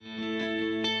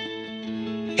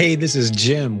Hey, this is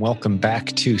Jim. Welcome back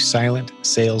to Silent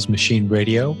Sales Machine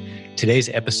Radio. Today's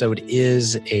episode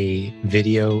is a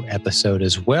video episode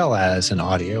as well as an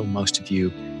audio. Most of you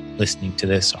listening to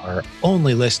this are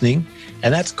only listening,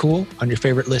 and that's cool on your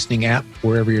favorite listening app,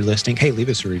 wherever you're listening. Hey, leave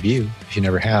us a review if you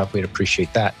never have. We'd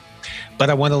appreciate that.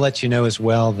 But I want to let you know as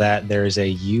well that there's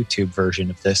a YouTube version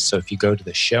of this. So if you go to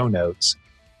the show notes,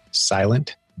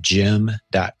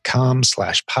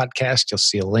 silentjim.com/podcast, you'll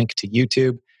see a link to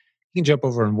YouTube. You can jump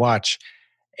over and watch.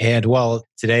 And while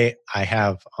today I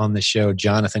have on the show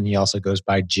Jonathan, he also goes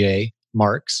by Jay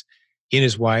Marks. He and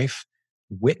his wife,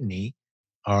 Whitney,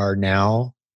 are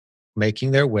now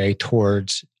making their way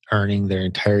towards earning their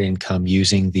entire income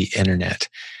using the internet.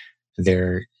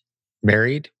 They're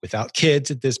married without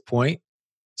kids at this point.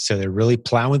 So they're really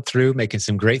plowing through, making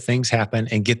some great things happen.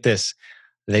 And get this,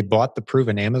 they bought the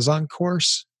Proven Amazon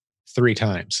course 3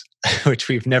 times, which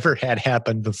we've never had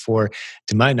happen before,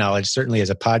 to my knowledge, certainly as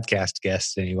a podcast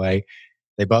guest anyway.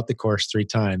 They bought the course 3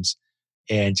 times.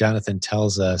 And Jonathan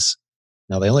tells us,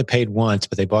 now they only paid once,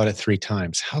 but they bought it 3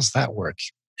 times. How's that work?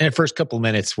 In the first couple of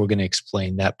minutes, we're going to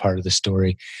explain that part of the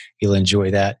story. You'll enjoy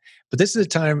that. But this is a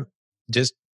time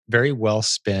just very well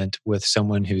spent with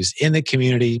someone who's in the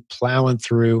community, plowing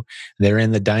through. They're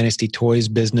in the Dynasty Toys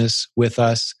business with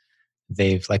us.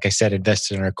 They've, like I said,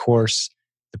 invested in our course,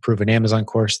 the Proven Amazon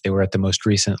course. They were at the most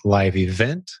recent live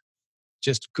event.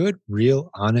 Just good, real,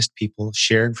 honest people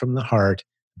sharing from the heart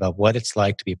about what it's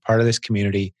like to be part of this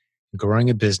community, growing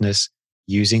a business,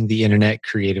 using the internet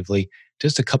creatively.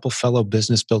 Just a couple fellow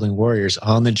business building warriors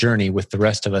on the journey with the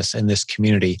rest of us in this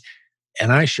community.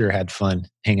 And I sure had fun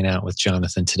hanging out with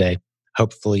Jonathan today.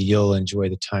 Hopefully you'll enjoy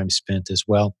the time spent as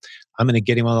well. I'm going to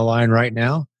get him on the line right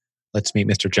now. Let's meet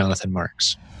Mr. Jonathan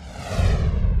Marks.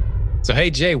 So, hey,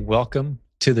 Jay, welcome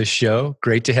to the show.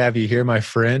 Great to have you here, my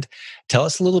friend. Tell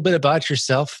us a little bit about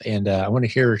yourself, and I want to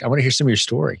hear some of your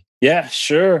story. Yeah,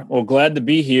 sure. Well, glad to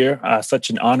be here. Such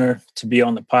an honor to be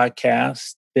on the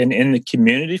podcast. Been in the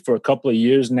community for a couple of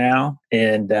years now,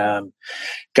 and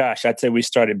I'd say we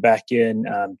started back in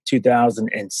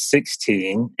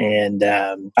 2016, and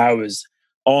I was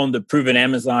on the Proven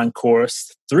Amazon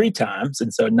course 3 times,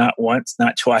 and so not once,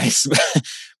 not twice,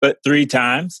 but 3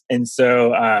 times, and so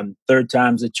 3rd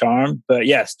time's a charm. But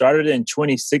yeah, started in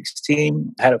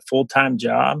 2016, had a full-time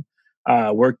job,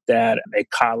 worked at a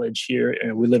college here,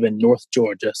 and we live in North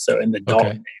Georgia, so in the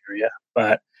Dalton area.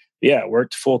 But yeah,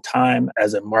 worked full-time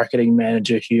as a marketing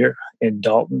manager here in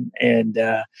Dalton, and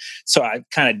so I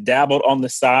kind of dabbled on the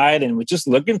side and was just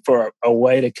looking for a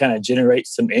way to kind of generate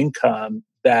some income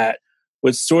that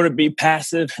would sort of be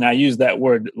passive, and I use that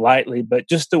word lightly, but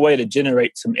just a way to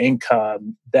generate some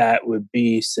income that would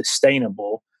be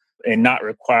sustainable and not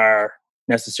require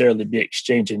necessarily be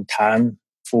exchanging time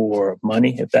for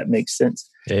money, if that makes sense.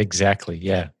 Exactly,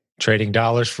 yeah. Trading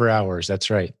dollars for hours, that's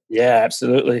right. Yeah,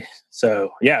 absolutely. So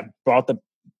yeah, bought the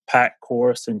PAC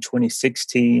course in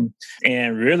 2016,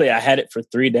 and really I had it for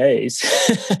 3 days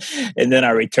and then I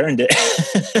returned it.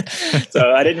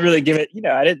 So I didn't really give it,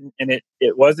 and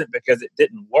it wasn't because it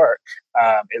didn't work.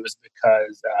 It was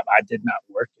because I did not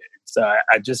work it. So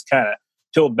I just kind of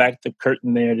peeled back the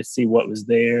curtain there to see what was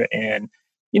there. And,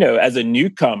 as a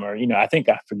newcomer, I think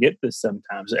I forget this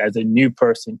sometimes, as a new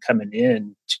person coming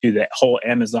in to that whole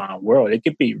Amazon world, it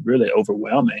could be really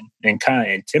overwhelming and kind of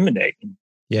intimidating.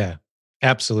 Yeah.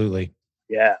 Absolutely.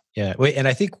 Yeah. Yeah. And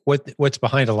I think what's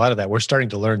behind a lot of that, we're starting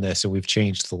to learn this, and we've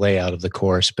changed the layout of the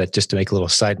course. But just to make a little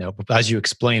side note, as you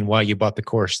explain why you bought the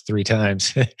course 3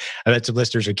 times, I bet some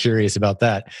listeners are curious about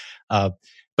that.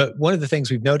 But one of the things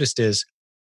we've noticed is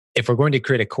if we're going to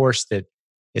create a course that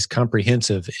is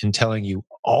comprehensive in telling you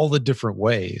all the different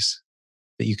ways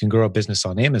that you can grow a business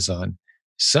on Amazon,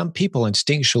 some people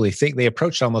instinctually think they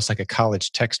approach it almost like a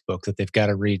college textbook that they've got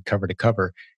to read cover to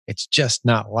cover. It's just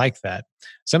not like that.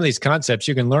 Some of these concepts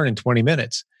you can learn in 20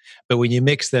 minutes, but when you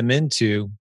mix them into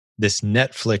this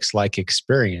Netflix-like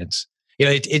experience,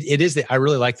 it is. I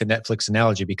really like the Netflix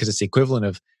analogy because it's the equivalent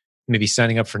of maybe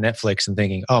signing up for Netflix and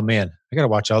thinking, oh man, I got to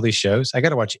watch all these shows. I got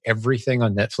to watch everything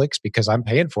on Netflix because I'm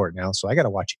paying for it now. So I got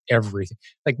to watch everything.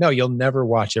 Like, no, you'll never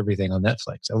watch everything on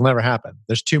Netflix. It'll never happen.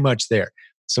 There's too much there.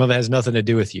 Some of it has nothing to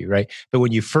do with you, right? But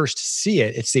when you first see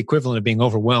it, it's the equivalent of being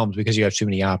overwhelmed because you have too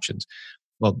many options.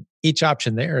 Well, each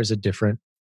option there is a different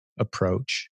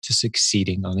approach to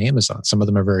succeeding on Amazon. Some of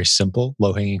them are very simple,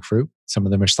 low-hanging fruit. Some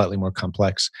of them are slightly more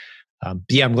complex. But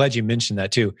yeah, I'm glad you mentioned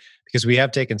that too, because we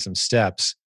have taken some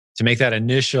steps to make that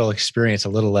initial experience a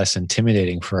little less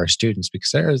intimidating for our students,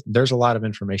 because there's a lot of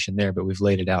information there, but we've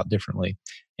laid it out differently.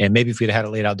 And maybe if we'd had it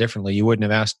laid out differently, you wouldn't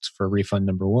have asked for refund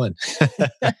number 1.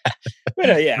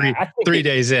 Yeah, 3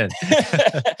 days in.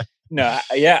 Yeah.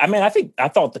 I mean, I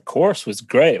thought the course was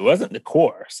great. It wasn't the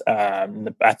course.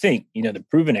 I think the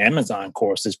Proven Amazon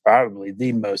course is probably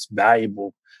the most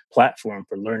valuable platform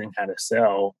for learning how to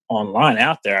sell online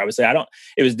out there. I would say I don't.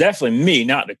 It was definitely me,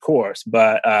 not the course,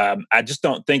 but I just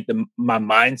don't think my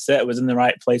mindset was in the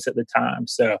right place at the time.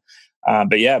 So,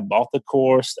 but yeah, bought the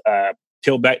course.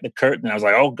 Peeled back the curtain. I was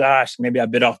like, oh gosh, maybe I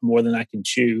bit off more than I can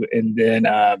chew. And then,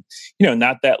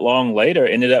 not that long later,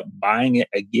 ended up buying it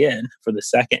again for the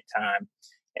second time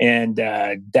and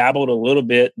dabbled a little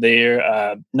bit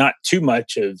there, not too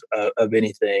much of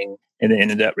anything, and then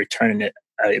ended up returning it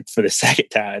for the second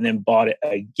time and then bought it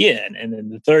again. And then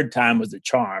the third time was the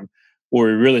charm where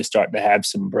we really started to have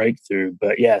some breakthrough.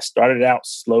 But yeah, started out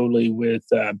slowly with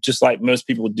just like most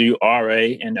people do,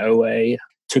 RA and OA.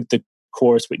 Took the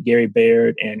course with Gary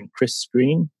Baird and Chris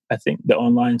Green, I think, the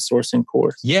online sourcing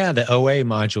course. Yeah, the OA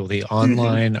module, the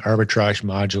online arbitrage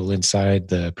module inside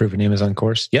the Proven Amazon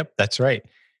course. Yep, that's right.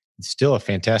 It's still a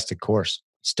fantastic course.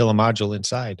 Still a module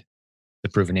inside the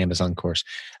Proven Amazon course.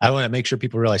 I want to make sure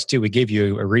people realize too, we gave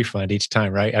you a refund each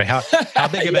time, right? I mean, how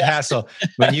big of a hassle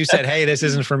when you said, "Hey, this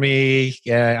isn't for me.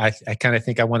 Yeah, I kind of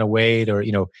think I want to wait," or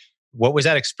what was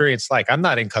that experience like? I'm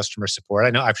not in customer support. I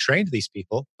know I've trained these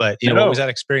people, but what was that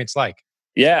experience like?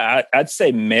 Yeah, I'd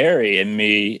say Mary and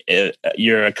me,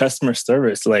 you're a customer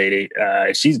service lady.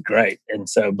 She's great. And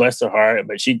so bless her heart,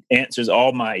 but she answers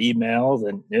all my emails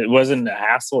and it wasn't a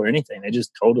hassle or anything. They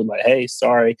just told her like, hey,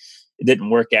 sorry, it didn't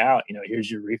work out. Here's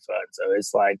your refund. So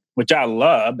it's like, which I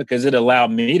love because it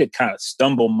allowed me to kind of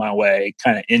stumble my way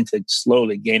kind of into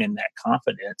slowly gaining that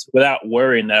confidence without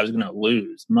worrying that I was going to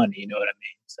lose money. You know what I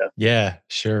mean? So yeah,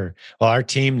 sure. Well, our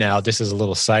team now, just as a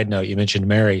little side note, you mentioned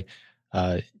Mary.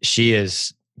 She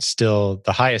is still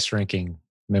the highest ranking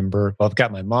member. Well, I've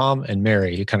got my mom and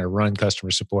Mary who kind of run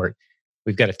customer support.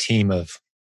 We've got a team of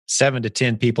 7 to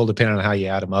 10 people, depending on how you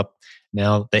add them up.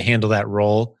 Now they handle that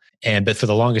role. But for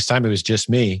the longest time, it was just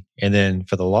me. And then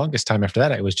for the longest time after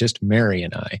that, it was just Mary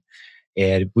and I.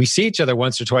 And we see each other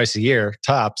once or twice a year,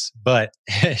 tops, but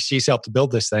she's helped to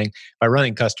build this thing by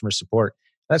running customer support.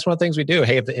 That's one of the things we do.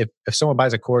 Hey, if someone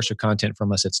buys a course or content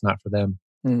from us, it's not for them.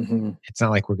 It's not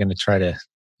like we're going to try to,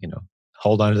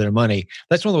 hold on to their money.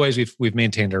 That's one of the ways we've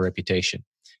maintained our reputation.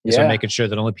 So making sure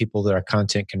that only people that our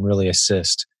content can really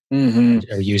assist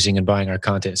are using and buying our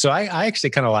content. So I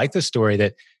actually kind of like the story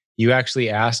that you actually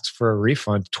asked for a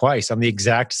refund twice on the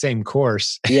exact same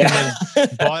course and then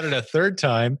bought it a third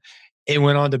time and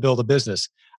went on to build a business.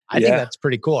 I think that's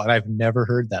pretty cool. And I've never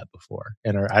heard that before.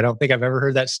 And I don't think I've ever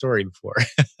heard that story before.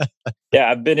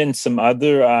 Yeah, I've been in some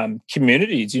other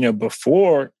communities,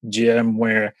 before Jim,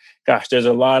 where, gosh, there's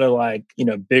a lot of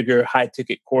bigger high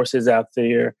ticket courses out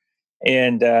there.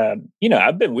 And,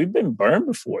 we've been burned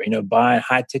before, buying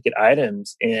high ticket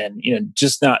items and,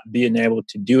 just not being able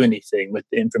to do anything with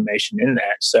the information in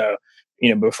that. So,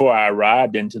 before I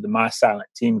arrived into the My Silent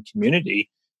Team community,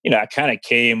 I kind of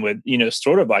came with,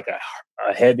 sort of like a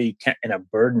heavy and a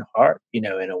burdened heart, in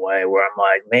a way where I'm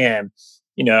like, man,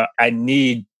 I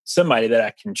need somebody that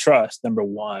I can trust, number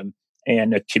one,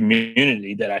 and a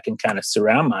community that I can kind of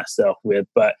surround myself with.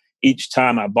 But each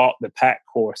time I bought the pack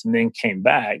course and then came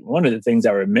back, one of the things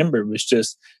I remember was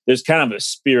just there's kind of a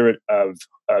spirit of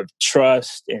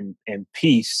trust and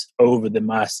peace over the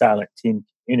My Silent Team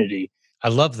community. I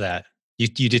love that. You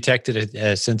detected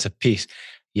a sense of peace.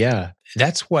 Yeah,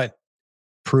 that's what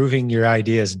proving your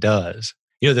ideas does.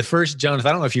 The first, Jonathan,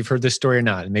 I don't know if you've heard this story or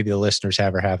not, and maybe the listeners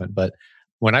have or haven't, but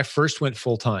when I first went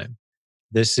full time,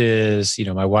 this is,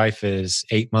 my wife is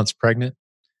 8 months pregnant,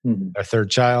 our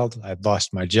third child. I'd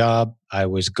lost my job. I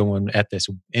was going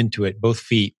into it, both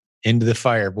feet into the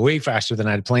fire, way faster than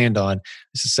I'd planned on.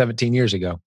 This is 17 years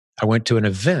ago. I went to an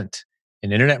event,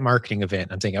 an internet marketing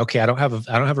event. I'm thinking, okay, I don't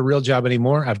have a real job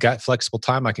anymore. I've got flexible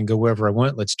time. I can go wherever I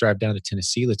want. Let's drive down to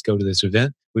Tennessee. Let's go to this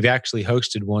event. We've actually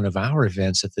hosted one of our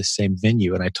events at the same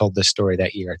venue. And I told this story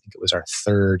that year. I think it was our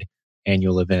third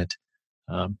annual event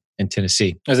in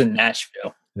Tennessee. It was in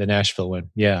Nashville. The Nashville one.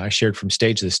 Yeah, I shared from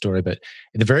stage this story. But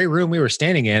in the very room we were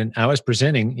standing in, I was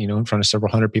presenting, in front of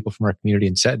several hundred people from our community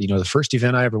and said, the first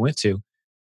event I ever went to,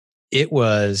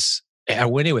 I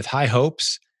went in with high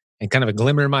hopes and kind of a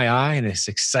glimmer in my eye and this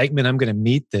excitement. I'm going to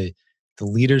meet the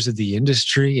leaders of the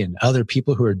industry and other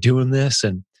people who are doing this.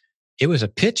 And it was a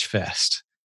pitch fest.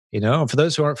 For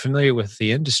those who aren't familiar with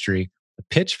the industry, a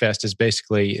pitch fest is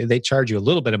basically, they charge you a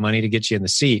little bit of money to get you in the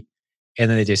seat. And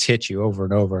then they just hit you over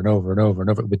and over and over and over and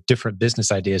over with different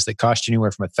business ideas that cost you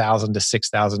anywhere from $1,000 to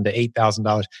 $6,000 to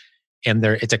 $8,000. And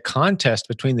it's a contest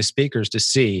between the speakers to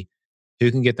see who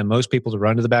can get the most people to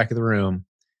run to the back of the room,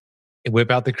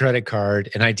 whip out the credit card,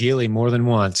 and ideally more than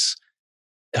once,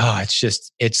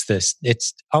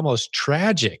 it's almost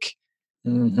tragic,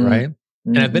 Mm-hmm. right?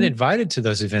 And I've been Mm-hmm. invited to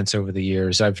those events over the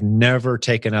years. I've never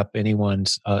taken up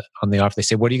anyone's on the offer. They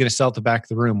say, "What are you going to sell at the back of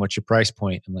the room? What's your price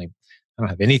point?" I'm like, "I don't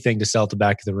have anything to sell at the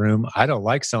back of the room. I don't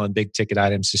like selling big ticket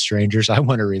items to strangers. I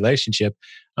want a relationship.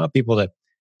 I want people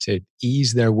to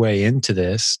ease their way into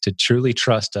this, to truly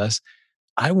trust us.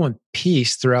 I want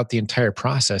peace throughout the entire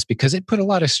process because it put a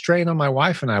lot of strain on my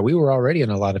wife and I. We were already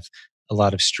in a lot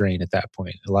of strain at that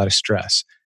point, a lot of stress.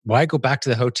 Why go back to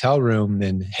the hotel room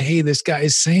and, hey, this guy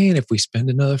is saying if we spend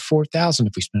another 4,000,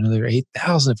 if we spend another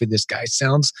 8,000, if this guy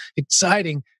sounds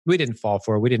exciting, we didn't fall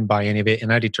for it. We didn't buy any of it.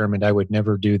 And I determined I would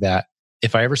never do that.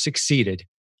 If I ever succeeded,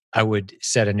 I would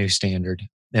set a new standard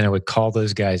and I would call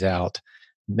those guys out.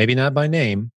 Maybe not by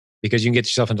name, because you can get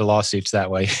yourself into lawsuits that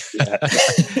way. Yeah.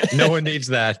 No one needs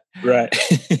that. Right.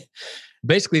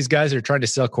 Basically, these guys are trying to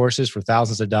sell courses for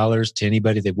thousands of dollars to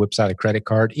anybody that whips out a credit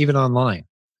card, even online.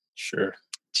 Sure.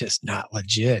 Just not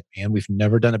legit, man. We've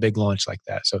never done a big launch like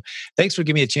that. So thanks for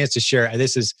giving me a chance to share.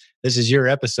 This is your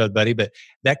episode, buddy. But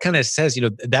that kind of says,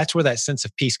 that's where that sense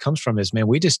of peace comes from is, man,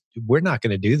 we're not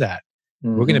going to do that.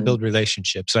 We're going to build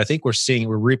relationships. So I think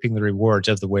we're reaping the rewards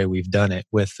of the way we've done it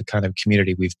with the kind of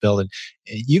community we've built. And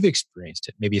you've experienced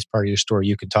it. Maybe as part of your story,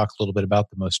 you can talk a little bit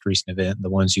about the most recent event, the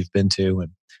ones you've been to.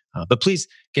 But please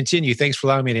continue. Thanks for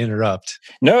allowing me to interrupt.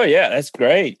 No, yeah, that's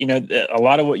great. A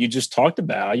lot of what you just talked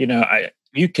about,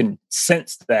 you can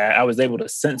sense that. I was able to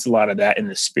sense a lot of that in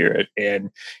the spirit. And,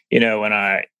 when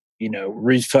I,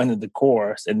 refunded the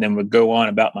course and then would go on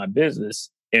about my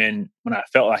business, and when I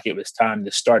felt like it was time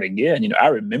to start again, I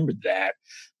remembered that,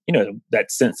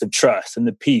 that sense of trust and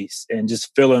the peace and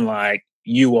just feeling like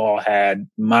you all had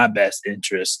my best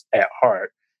interest at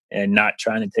heart and not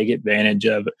trying to take advantage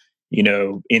of,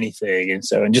 anything.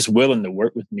 And just willing to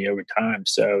work with me over time.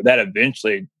 So that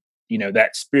eventually,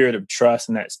 that spirit of trust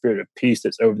and that spirit of peace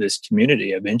that's over this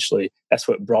community, eventually that's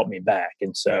what brought me back.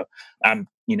 And so I'm,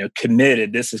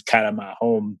 committed. This is kind of my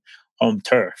home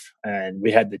turf. And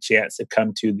we had the chance to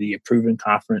come to the Proven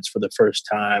Conference for the first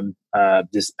time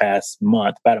this past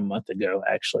month, about a month ago,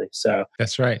 actually. So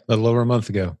that's right. A little over a month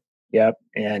ago. Yep.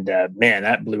 And man,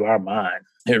 that blew our mind.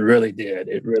 It really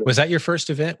did. Was that your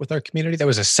first event with our community? That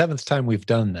was the 7th time we've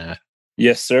done that.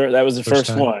 Yes, sir. That was the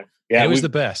first one. Yeah, it was the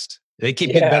best. They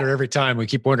keep getting better every time. We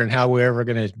keep wondering how we're ever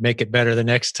going to make it better the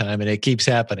next time, and it keeps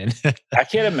happening. I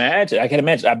can't imagine.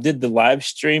 I did the live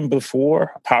stream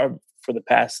before. For the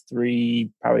past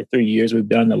probably 3 years, we've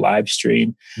done the live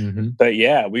stream. Mm-hmm. But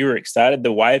yeah, we were excited.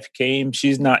 The wife came.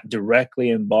 She's not directly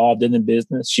involved in the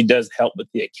business. She does help with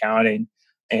the accounting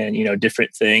and,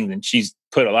 different things. And she's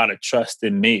put a lot of trust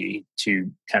in me to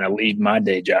kind of leave my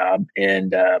day job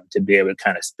and to be able to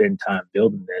kind of spend time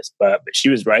building this. But she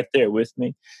was right there with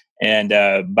me. And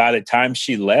by the time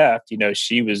she left,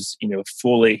 she was,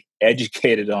 fully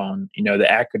educated on, the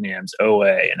acronyms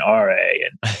OA and RA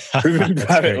and Proven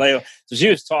Private Label. So she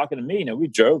was talking to me. We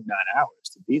drove 9 hours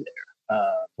to be there.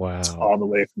 Wow! All the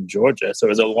way from Georgia. So it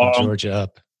was a long Georgia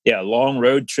up. Yeah, long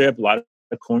road trip. A lot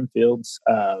of cornfields.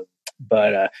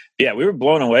 But we were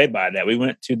blown away by that. We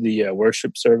went to the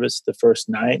worship service the first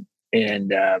night.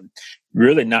 And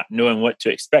really not knowing what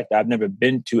to expect. I've never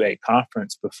been to a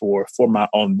conference before for my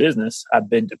own business. I've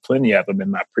been to plenty of them in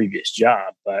my previous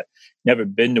job, but never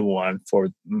been to one for,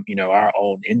 our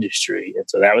own industry. And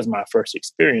so that was my first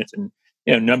experience. And,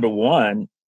 number one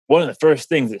of the first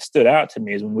things that stood out to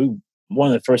me is one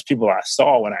of the first people I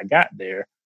saw when I got there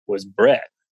was Brett.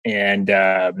 And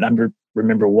I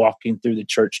remember walking through the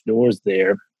church doors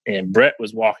there, and Brett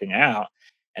was walking out,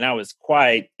 and I was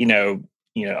quite,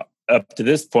 up to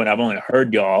this point, I've only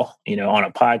heard y'all, on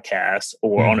a podcast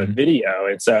or on a video.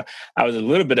 And so I was a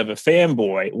little bit of a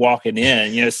fanboy walking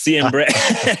in, seeing Brett.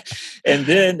 And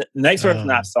then the next person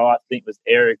I saw, I think, was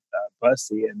Eric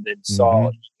Bussey, and then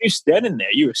saw you standing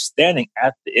there. You were standing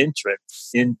at the entrance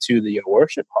into the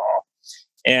worship hall.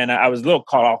 And I was a little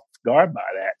caught off guard by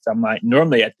that. So I'm like,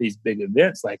 normally at these big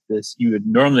events like this, you would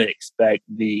normally expect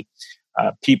the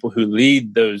people who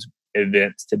lead those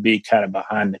events to be kind of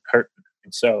behind the curtain.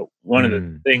 And so one of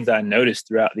the things I noticed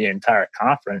throughout the entire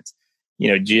conference,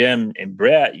 Jim and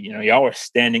Brett, y'all were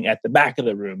standing at the back of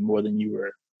the room more than you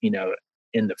were,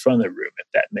 in the front of the room, if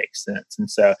that makes sense. And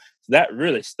so that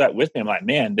really stuck with me. I'm like,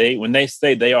 man, when they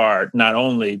say they are not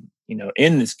only,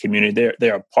 in this community,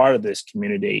 they are part of this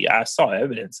community. I saw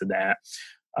evidence of that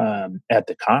at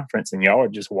the conference, and y'all are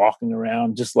just walking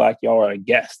around just like y'all are a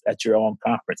guest at your own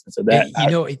conference. And so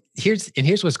that,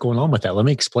 here's what's going on with that. Let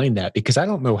me explain that, because I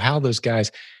don't know how those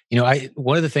guys,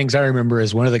 one of the things I remember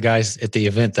is one of the guys at the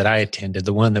event that I attended,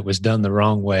 the one that was done the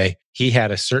wrong way. He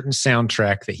had a certain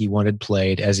soundtrack that he wanted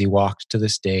played as he walked to the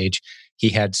stage. He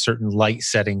had certain light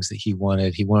settings that he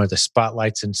wanted. He wanted the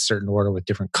spotlights in certain order with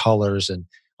different colors and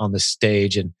on the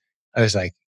stage. And I was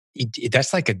like,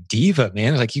 that's like a diva,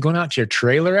 man. Like, you going out to your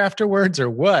trailer afterwards or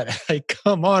what? Like,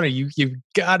 come on, you've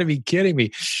got to be kidding me.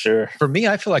 Sure. For me,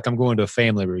 I feel like I'm going to a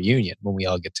family reunion when we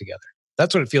all get together.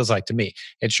 That's what it feels like to me.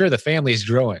 And sure, the family is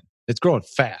growing. It's growing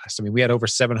fast. I mean, we had over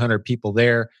 700 people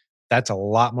there. That's a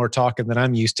lot more talking than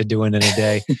I'm used to doing in a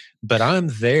day. But I'm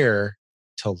there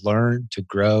to learn, to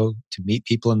grow, to meet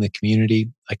people in the community.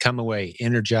 I come away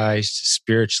energized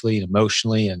spiritually and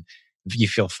emotionally, and you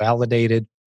feel validated.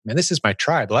 Man, this is my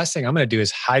tribe. The last thing I'm going to do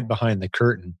is hide behind the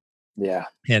curtain. Yeah.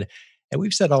 And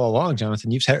we've said all along, Jonathan,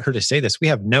 you've heard us say this, we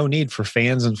have no need for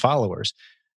fans and followers.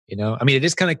 I mean, it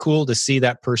is kind of cool to see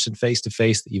that person face to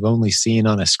face that you've only seen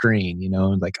on a screen,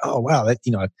 and like, oh, wow, that,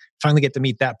 I finally get to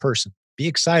meet that person. Be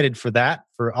excited for that,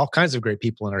 for all kinds of great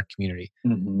people in our community.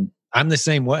 Mm-hmm. I'm the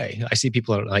same way. I see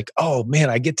people are like, oh man,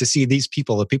 I get to see these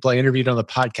people, the people I interviewed on the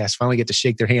podcast, finally get to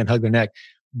shake their hand, hug their neck.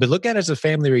 But look at it as a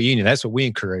family reunion. That's what we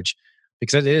encourage.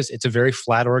 Because it's a very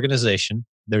flat organization.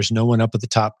 There's no one up at the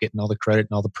top getting all the credit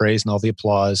and all the praise and all the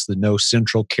applause. The no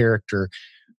central character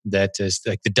that is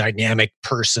like the dynamic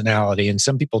personality. And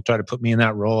some people try to put me in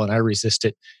that role, and I resist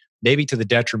it, maybe to the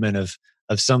detriment of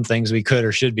some things we could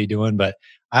or should be doing. But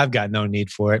I've got no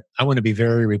need for it. I want to be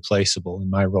very replaceable in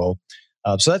my role.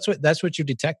 So that's what you're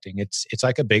detecting. It's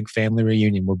like a big family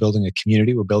reunion. We're building a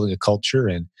community. We're building a culture,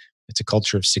 and it's a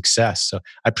culture of success. So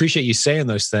I appreciate you saying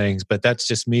those things, but that's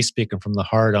just me speaking from the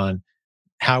heart on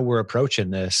how we're approaching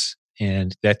this.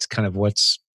 And that's kind of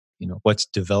what's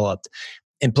developed.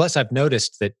 And plus, I've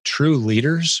noticed that true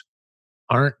leaders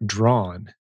aren't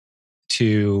drawn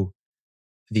to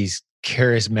these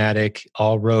charismatic,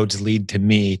 all roads lead to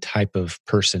me type of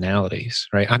personalities,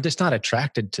 right? I'm just not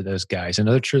attracted to those guys, and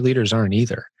other true leaders aren't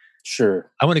either. Sure.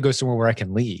 I want to go somewhere where I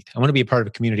can lead. I want to be a part of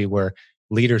a community where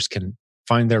leaders can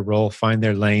find their role, find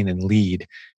their lane, and lead.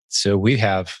 So we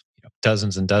have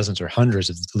dozens and dozens or hundreds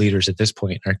of leaders at this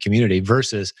point in our community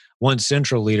versus one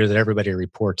central leader that everybody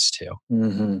reports to.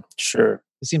 Mm-hmm. Sure.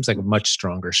 It seems like a much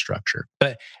stronger structure.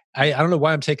 But I don't know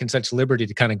why I'm taking such liberty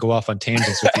to kind of go off on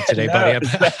tangents with you today, buddy.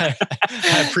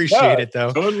 I appreciate it,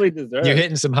 though. Totally deserved. You're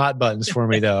hitting some hot buttons for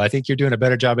me, though. I think you're doing a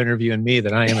better job interviewing me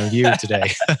than I am of you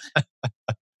today.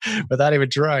 Without even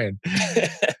trying.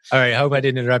 All right. I hope I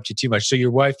didn't interrupt you too much. So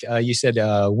your wife, you said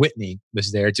Whitney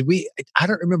was there. I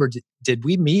don't remember. Did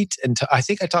we meet? And I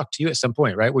think I talked to you at some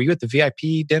point, right? Were you at the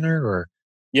VIP dinner or?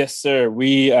 Yes, sir.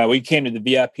 We came to the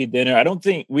VIP dinner. I don't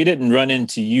think we didn't run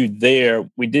into you there.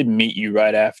 We did meet you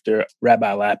right after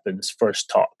Rabbi Lappin's first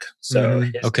talk. So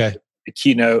okay. The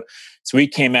keynote. So we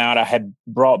came out. I had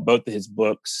brought both of his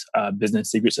books, Business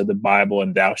Secrets of the Bible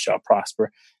and Thou Shalt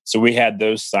Prosper. So we had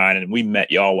those signed, and we met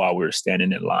y'all while we were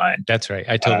standing in line. That's right.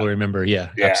 I totally remember. Yeah,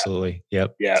 absolutely.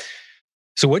 Yep. Yeah.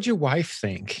 So what'd your wife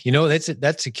think?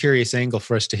 That's a curious angle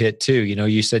for us to hit too.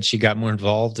 You said she got more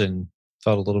involved and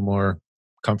felt a little more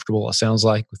comfortable, it sounds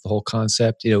like, with the whole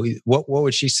concept. What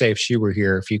would she say if she were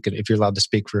here, if you're allowed to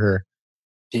speak for her?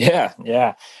 Yeah.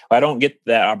 Well, I don't get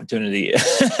that opportunity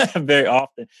very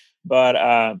often. But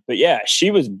yeah,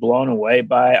 she was blown away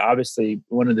by it. Obviously,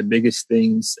 one of the biggest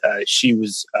things she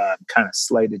was kind of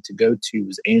slated to go to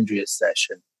was Andrea's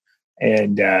session.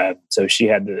 And so she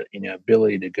had the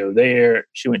ability to go there.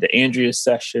 She went to Andrea's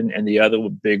session. And the other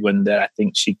big one that I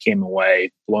think she came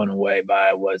away blown away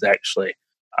by was actually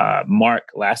Mark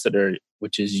Lassiter,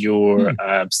 which is your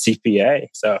CPA.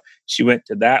 So she went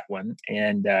to that one,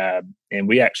 and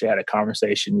we actually had a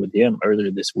conversation with him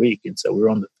earlier this week. And so we were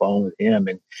on the phone with him,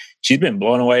 and she's been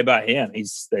blown away by him. He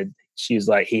said, she's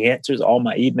like, he answers all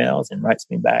my emails and writes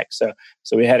me back. So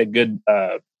we had a good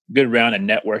round of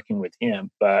networking with him.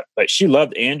 But she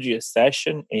loved Andrea's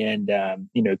session, and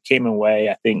came away,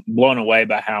 I think, blown away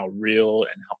by how real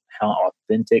and how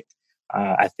authentic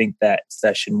I think that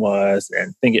session was,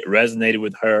 and I think it resonated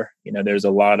with her. There's a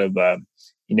lot of,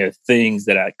 things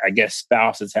that I guess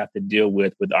spouses have to deal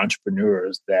with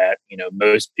entrepreneurs that,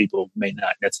 most people may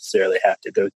not necessarily have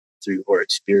to go through or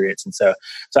experience. And so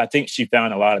I think she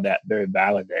found a lot of that very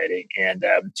validating. And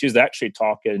she was actually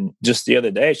talking just the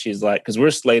other day. She's like, because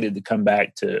we're slated to come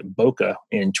back to Boca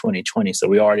in 2020. So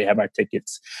we already have our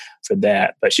tickets for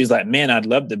that. But she's like, man, I'd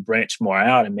love to branch more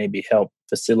out and maybe help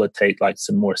facilitate like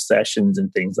some more sessions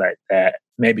and things like that,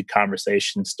 maybe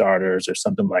conversation starters or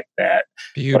something like that.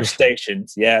 Or Beautiful.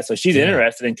 stations. Yeah. So she's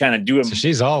interested in kind of doing. So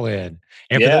she's all in.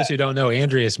 And for Yeah. those who don't know,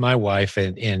 Andrea is my wife,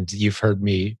 and you've heard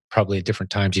me probably at different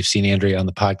times. You've seen Andrea on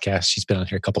the podcast. She's been on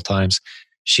here a couple times.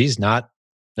 She's not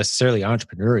necessarily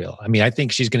entrepreneurial. I mean, I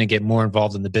think she's going to get more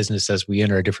involved in the business as we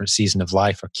enter a different season of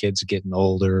life. Our kids are getting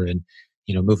older and,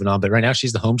 moving on. But right now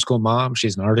she's the homeschool mom.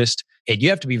 She's an artist. And you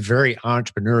have to be very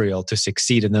entrepreneurial to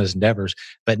succeed in those endeavors,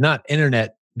 but not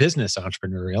internet business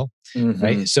entrepreneurial,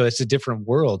 right? So it's a different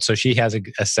world. So she has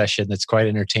a session that's quite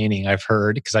entertaining, I've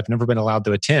heard, because I've never been allowed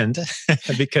to attend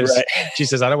because she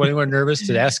says, I don't want anyone nervous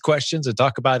to ask questions or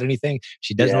talk about anything.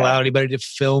 She doesn't allow anybody to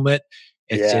film it.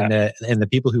 It's and the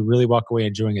people who really walk away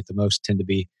enjoying it the most tend to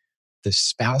be the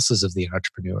spouses of the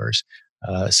entrepreneurs.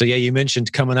 So you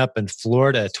mentioned coming up in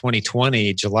Florida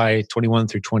 2020, July 21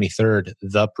 through 23rd,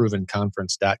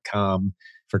 theprovenconference.com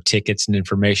for tickets and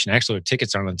information. Actually, the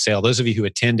tickets aren't on sale. Those of you who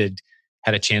attended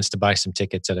had a chance to buy some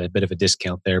tickets at a bit of a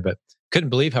discount there, but couldn't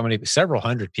believe how many, several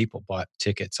hundred people bought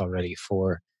tickets already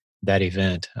for that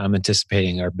event. I'm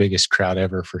anticipating our biggest crowd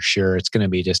ever for sure. It's going to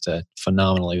be just a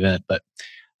phenomenal event, but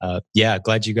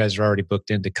glad you guys are already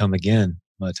booked in to come again.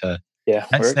 But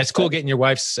that's cool getting your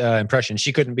wife's impression.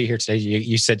 She couldn't be here today.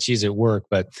 You said she's at work,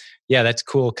 but that's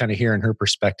cool kind of hearing her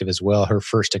perspective as well. Her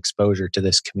first exposure to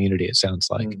this community, it sounds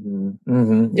like.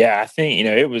 Yeah, I think,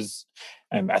 it was,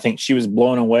 I think she was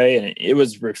blown away, and it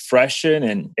was refreshing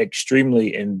and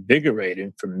extremely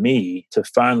invigorating for me to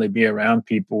finally be around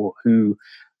people who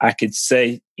I could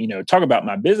say, talk about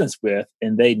my business with,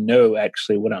 and they know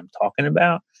actually what I'm talking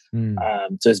about.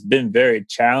 So it's been very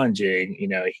challenging,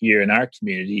 here in our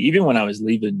community. Even when I was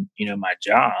leaving, my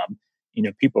job,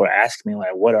 people are asking me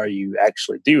like, what are you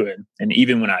actually doing? And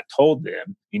even when I told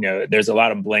them, there's a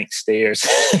lot of blank stares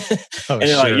and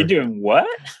they're like, you're doing what?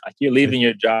 Like, you're leaving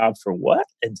your job for what?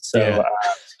 And so,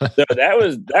 so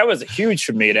that was huge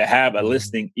for me to have a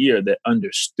listening ear that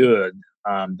understood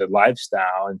the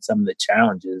lifestyle and some of the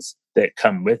challenges that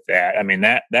come with that. I mean,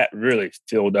 that really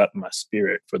filled up my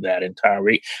spirit for that entire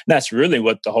week. And that's really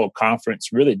what the whole conference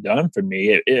really done for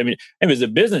me. It was a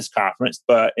business conference,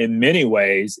 but in many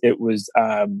ways it was,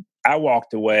 I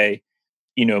walked away,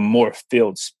 more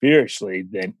filled spiritually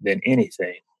than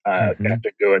anything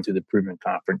after going to the Proven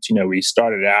Conference. We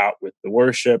started out with the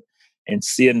worship and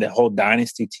seeing the whole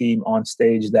Dynasty team on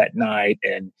stage that night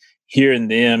and hearing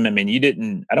them.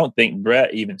 I don't think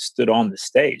Brett even stood on the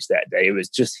stage that day. It was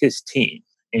just his team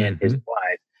and his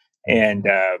wife. And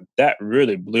that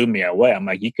really blew me away. I'm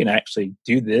like, you can actually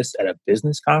do this at a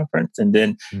business conference. And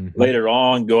then later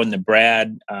on, going to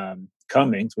Brad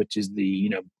Cummings, which is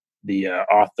the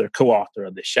co-author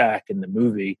of The Shack and the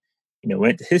movie,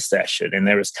 went to his session. And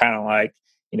there was kind of like,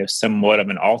 somewhat of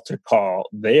an altar call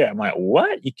there. I'm like,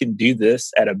 what? You can do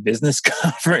this at a business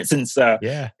conference? And so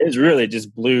it really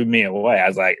just blew me away. I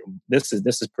was like, this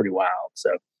is pretty wild.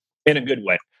 So in a good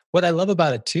way. What I love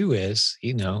about it too is,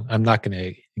 I'm not going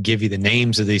to give you the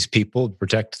names of these people to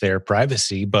protect their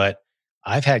privacy, but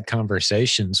I've had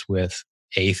conversations with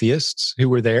atheists who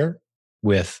were there,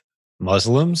 with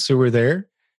Muslims who were there,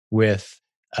 with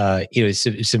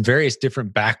some various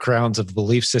different backgrounds of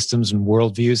belief systems and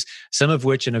worldviews, some of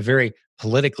which in a very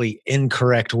politically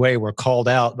incorrect way were called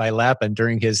out by Lappin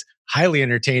during his highly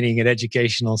entertaining and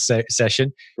educational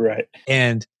session. Right.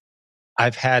 And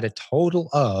I've had a total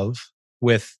of,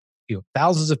 with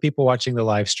thousands of people watching the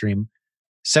live stream,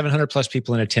 700 plus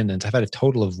people in attendance, I've had a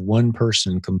total of one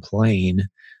person complain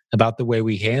about the way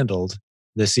we handled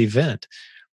this event.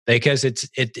 Because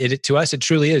it to us, it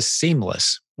truly is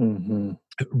seamless.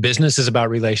 Business is about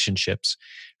relationships.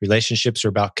 Relationships are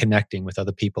about connecting with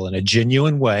other people in a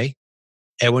genuine way.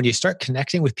 And when you start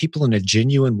connecting with people in a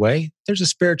genuine way, there's a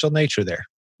spiritual nature there.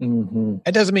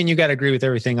 It doesn't mean you got to agree with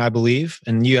everything I believe,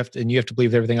 and you have to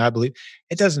believe everything I believe.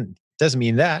 It doesn't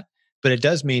mean that, but it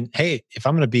does mean, hey, if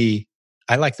I'm going to be,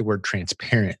 I like the word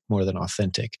transparent more than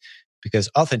authentic, because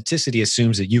authenticity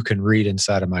assumes that you can read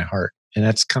inside of my heart. And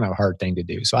that's kind of a hard thing to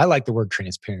do. So I like the word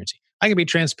transparency. I can be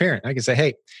transparent. I can say,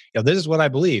 hey, this is what I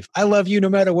believe. I love you no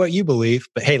matter what you believe,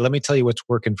 but hey, let me tell you what's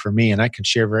working for me. And I can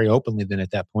share very openly then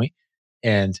at that point.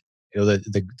 And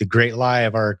the great lie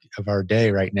of our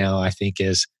day right now, I think,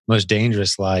 is most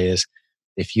dangerous lie is,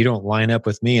 if you don't line up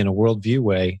with me in a worldview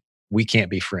way, we can't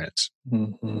be friends.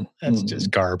 That's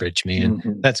just garbage,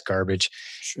 man. That's garbage.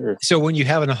 Sure. So when you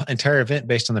have an entire event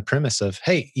based on the premise of,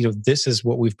 hey, this is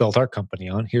what we've built our company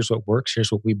on. Here's what works.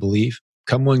 Here's what we believe.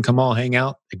 Come one, come all, hang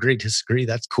out. Agree, disagree.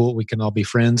 That's cool. We can all be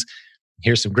friends.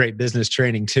 Here's some great business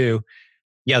training too.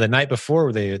 Yeah, the night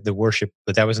before the worship,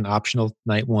 but that was an optional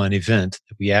night one event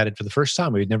that we added for the first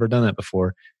time. We'd never done that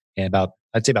before. And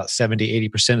I'd say about 70,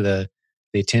 80% of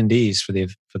the attendees for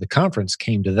the conference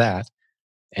came to that.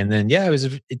 And then, yeah,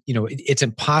 it's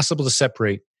impossible to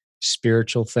separate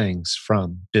spiritual things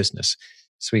from business.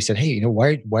 So he said, hey,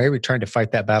 why are we trying to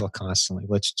fight that battle constantly?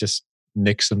 Let's just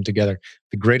mix them together.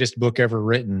 The greatest book ever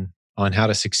written on how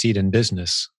to succeed in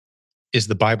business is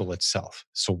the Bible itself.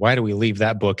 So why do we leave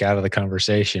that book out of the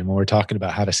conversation when we're talking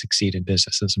about how to succeed in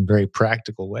business in some very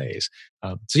practical ways?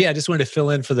 So yeah, I just wanted to fill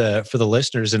in for the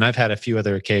listeners, and I've had a few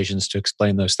other occasions to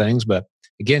explain those things. But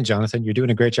again, Jonathan, you're doing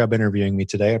a great job interviewing me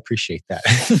today. I appreciate that.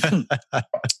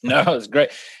 No, it's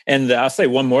great. And I'll say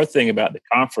one more thing about the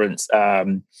conference.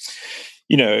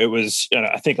 It was,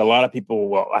 I think a lot of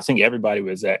people, I think everybody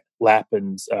was at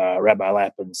Lapin's, Rabbi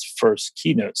Lapin's first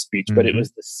keynote speech, but it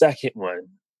was the second one,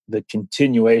 the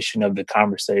continuation of the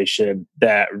conversation,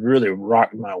 that really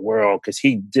rocked my world, because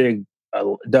he dug a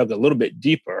little bit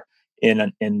deeper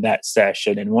in that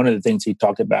session. And one of the things he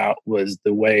talked about was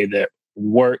the way that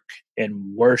work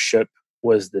and worship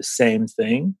was the same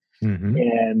thing. Mm-hmm.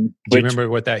 And do you remember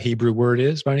what that Hebrew word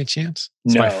is by any chance?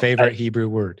 It's my favorite Hebrew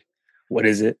word. What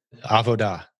is it?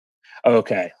 Avodah.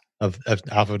 Okay. Of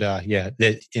avodah, yeah.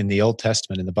 In the Old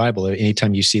Testament, in the Bible,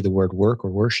 anytime you see the word work or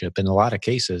worship, in a lot of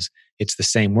cases, it's the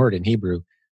same word in Hebrew,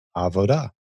 avodah.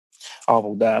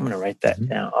 Avodah. I'm going to write that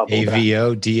down.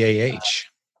 Avodah.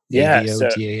 Yeah.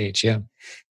 Avodah. Yeah.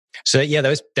 So yeah,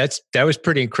 that was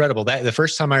pretty incredible. That the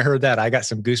first time I heard that, I got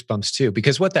some goosebumps too,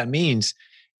 because what that means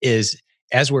is,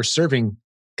 as we're serving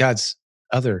God's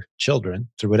other children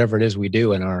through whatever it is we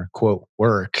do in our quote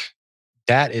work,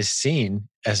 that is seen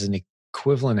as an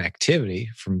equivalent activity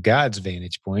from God's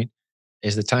vantage point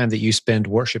is the time that you spend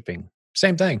worshiping.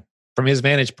 Same thing from his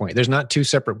vantage point. There's not two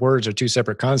separate words or two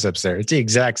separate concepts there. It's the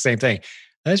exact same thing.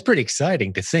 That's pretty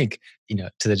exciting to think,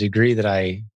 to the degree that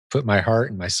I put my heart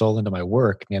and my soul into my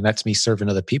work, man, that's me serving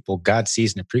other people. God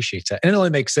sees and appreciates that. And it only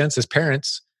makes sense as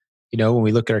parents, when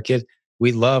we look at our kids,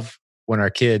 we love when our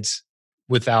kids,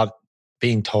 without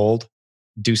being told,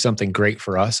 do something great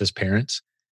for us as parents.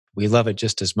 We love it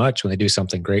just as much when they do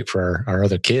something great for our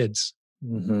other kids.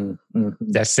 Mm-hmm,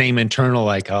 mm-hmm. That same internal,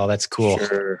 like, oh, that's cool.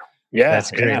 Sure. Yeah.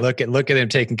 That's great. Yeah. Look at them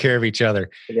taking care of each other.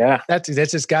 Yeah. That's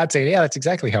just God saying, yeah, that's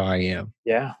exactly how I am.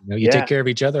 Yeah. You take care of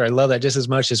each other. I love that just as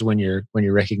much as when you're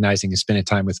recognizing and spending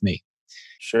time with me.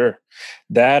 Sure.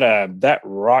 That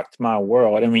rocked my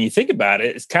world. And when you think about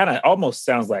it, it's kind of almost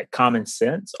sounds like common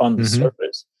sense on the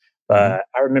surface. I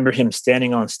remember him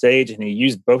standing on stage and he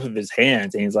used both of his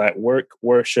hands and he's like, work,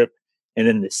 worship, and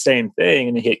then the same thing.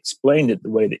 And he explained it the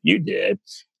way that you did.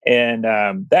 And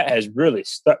that has really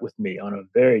stuck with me on a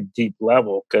very deep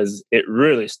level, because it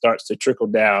really starts to trickle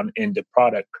down into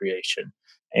product creation.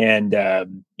 And,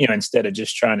 instead of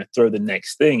just trying to throw the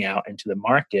next thing out into the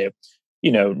market,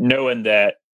 knowing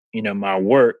that, my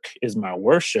work is my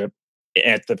worship,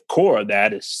 at the core of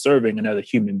that is serving another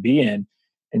human being.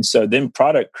 And so then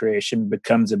product creation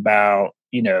becomes about,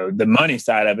 the money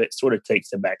side of it sort of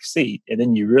takes a back seat. And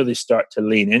then you really start to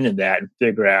lean into that and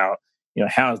figure out,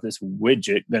 how is this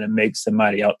widget going to make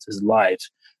somebody else's life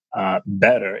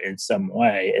better in some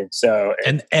way? And so,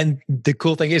 and the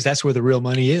cool thing is that's where the real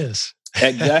money is.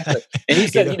 Exactly. And he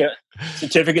said,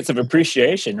 certificates of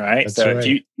appreciation, right? That's so right.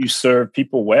 If you serve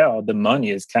people well, the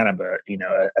money is kind of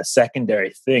a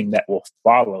secondary thing that will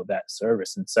follow that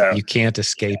service. And so you can't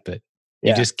escape it.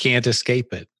 You just can't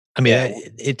escape it. I mean,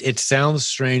 it sounds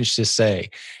strange to say,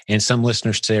 and some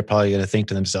listeners today are probably going to think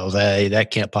to themselves, hey,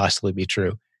 that can't possibly be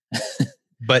true.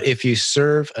 But if you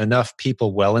serve enough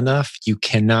people well enough, you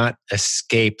cannot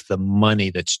escape the money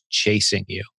that's chasing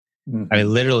you. I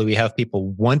mean, literally, we have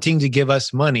people wanting to give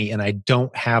us money, and I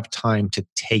don't have time to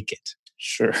take it.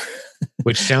 Sure.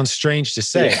 Which sounds strange to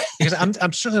say, because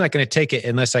I'm certainly not going to take it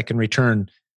unless I can return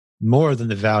more than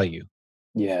the value.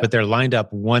 Yeah. But they're lined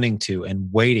up wanting to and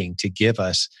waiting to give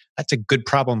us. That's a good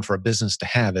problem for a business to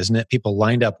have, isn't it? People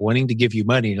lined up wanting to give you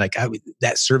money. Like,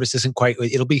 that service isn't quite,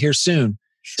 it'll be here soon.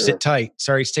 Sure. Sit tight.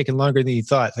 Sorry, it's taking longer than you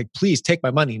thought. Like, please take my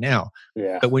money now.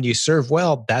 Yeah. But when you serve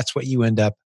well, that's what you end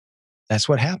up. That's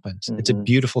what happens. It's a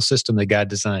beautiful system that God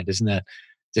designed, isn't that?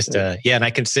 Just, and I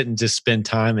can sit and just spend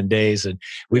time and days. And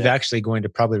we've actually going to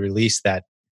probably release that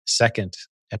second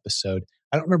episode.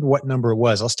 I don't remember what number it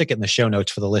was. I'll stick it in the show notes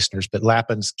for the listeners. But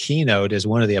Lapin's keynote is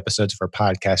one of the episodes of our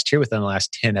podcast here within the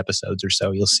last 10 episodes or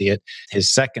so. You'll see it. His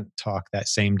second talk that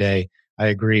same day, I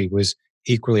agree, was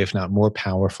equally, if not more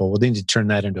powerful. We'll need to turn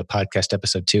that into a podcast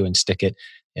episode too and stick it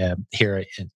here.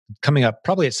 And coming up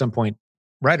probably at some point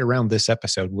right around this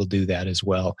episode, we'll do that as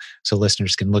well. So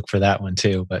listeners can look for that one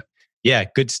too. But yeah,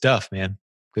 good stuff, man.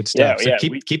 Good stuff. So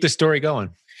keep the story going.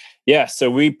 Yeah, so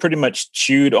we pretty much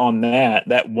chewed on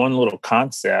that one little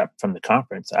concept from the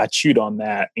conference. I chewed on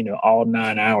that, all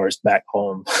 9 hours back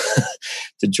home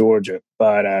to Georgia.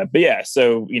 But yeah,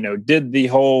 so did the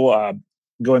whole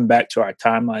going back to our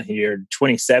timeline here.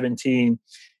 2017,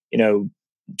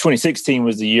 2016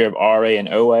 was the year of RA and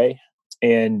OA,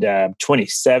 and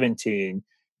 2017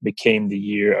 became the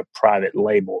year of private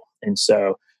label, and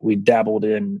so we dabbled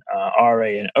in RA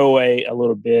and OA a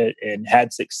little bit and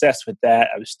had success with that.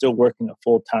 I was still working a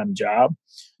full-time job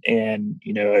and,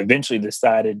 eventually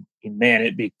decided, man,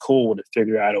 it'd be cool to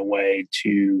figure out a way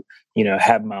to,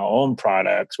 have my own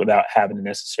products without having to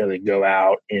necessarily go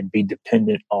out and be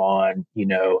dependent on,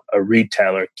 a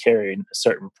retailer carrying a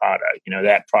certain product.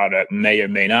 That product may or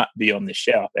may not be on the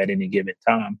shelf at any given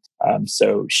time.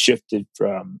 So shifted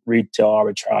from retail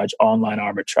arbitrage, online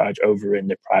arbitrage over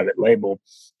into private label,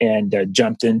 and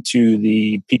jumped into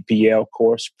the PPL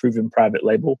course, Proven Private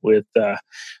Label, with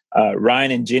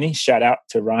Ryan and Jenny. Shout out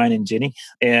to Ryan and Jenny.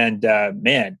 And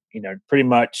man, pretty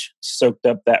much soaked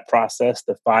up that process,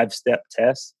 the 5-step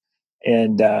test,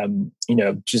 and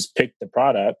just picked the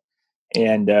product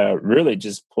and really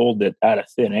just pulled it out of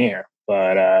thin air.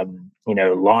 But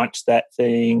launched that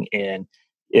thing, and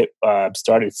it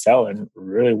started selling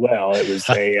really well. It was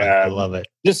I love it.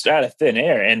 Just out of thin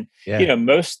air. And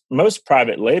most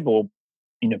private label,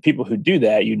 people who do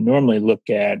that, you normally look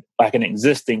at like an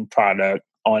existing product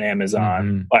on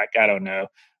Amazon, like, I don't know,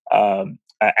 an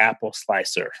apple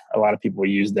slicer. A lot of people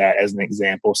use that as an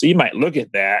example. So you might look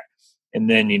at that and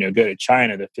then, go to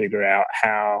China to figure out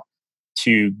how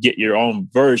to get your own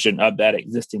version of that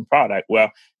existing product.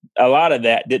 Well, a lot of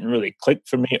that didn't really click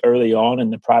for me early on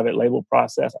in the private label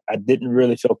process. I didn't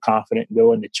really feel confident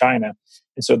going to China.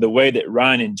 And so the way that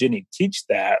Ryan and Jenny teach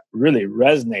that really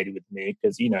resonated with me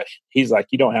because, he's like,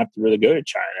 you don't have to really go to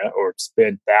China or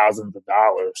spend thousands of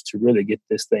dollars to really get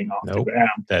this thing off the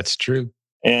ground. That's true.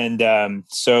 And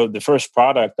so the first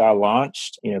product I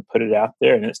launched, put it out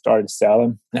there and it started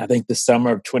selling. And I think the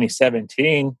summer of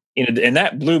 2017, and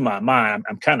that blew my mind.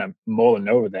 I'm kind of mulling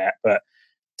over that, but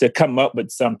to come up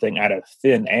with something out of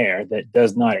thin air that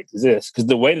does not exist. Because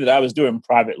the way that I was doing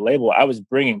private label, I was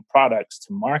bringing products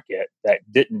to market that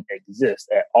didn't exist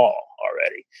at all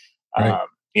already. Right.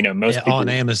 Most people on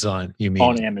Amazon, you mean?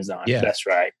 On Amazon, yeah, that's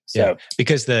right. So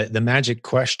because the magic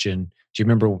question, do you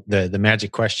remember the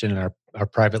magic question in our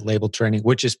private label training,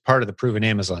 which is part of the Proven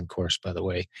Amazon course, by the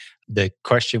way? The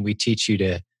question we teach you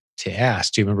to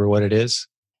ask, do you remember what it is?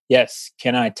 Yes.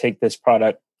 Can I take this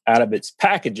product out of its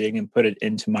packaging and put it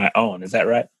into my own? Is that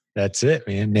right? That's it,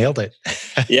 man. Nailed it.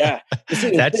 Yeah.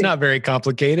 That's not very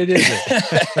complicated, is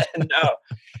it? No.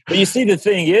 But you see, the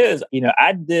thing is,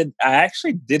 I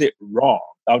actually did it wrong.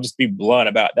 I'll just be blunt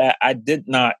about that. That did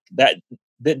not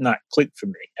click for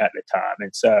me at the time.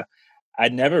 And so I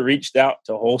never reached out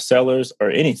to wholesalers or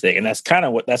anything. And that's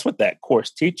what that course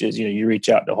teaches. You reach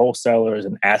out to wholesalers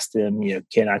and ask them,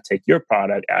 can I take your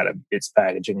product out of its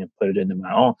packaging and put it into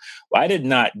my own? Well, I did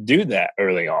not do that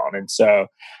early on. And so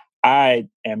I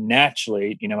am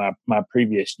naturally, my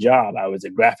previous job, I was a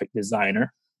graphic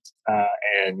designer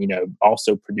and,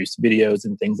 also produced videos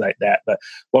and things like that. But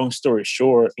long story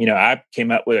short, I came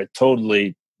up with a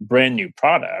totally brand new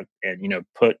product and,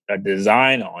 put a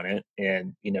design on it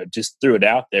and, just threw it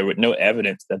out there with no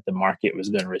evidence that the market was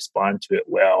going to respond to it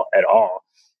well at all.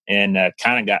 And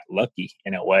kind of got lucky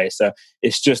in a way. So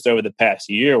it's just over the past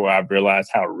year where I've realized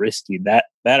how risky that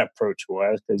approach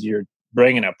was, because you're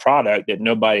bringing a product that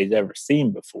nobody's ever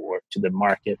seen before to the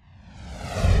market.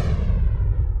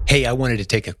 Hey, I wanted to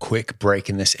take a quick break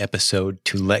in this episode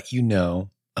to let you know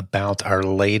about our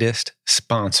latest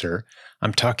sponsor.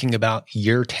 I'm talking about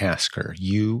YourTasker,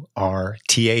 YourTasker.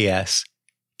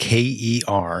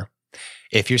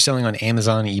 If you're selling on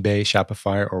Amazon, eBay,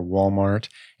 Shopify, or Walmart,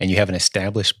 and you have an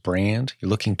established brand, you're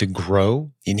looking to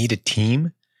grow, you need a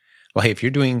team. Well, hey, if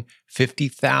you're doing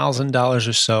 $50,000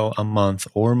 or so a month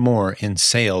or more in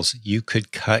sales, you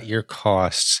could cut your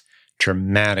costs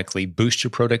dramatically, boost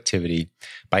your productivity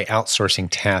by outsourcing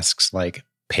tasks like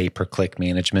pay-per-click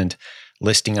management,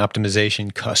 listing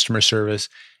optimization, customer service,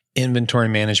 inventory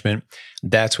management.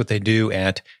 That's what they do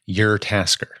at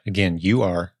YourTasker. Again,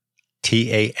 YourTasker.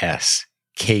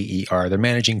 They're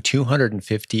managing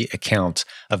 250 accounts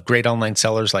of great online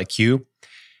sellers like you,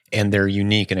 and they're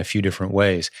unique in a few different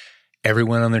ways.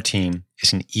 Everyone on their team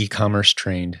is an e-commerce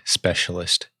trained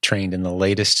specialist, trained in the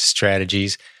latest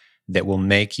strategies that will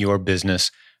make your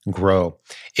business grow.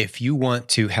 If you want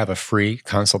to have a free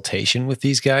consultation with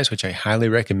these guys, which I highly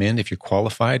recommend if you're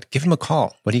qualified, give them a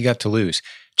call. What do you got to lose?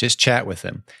 Just chat with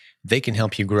them. They can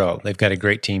help you grow. They've got a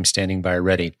great team standing by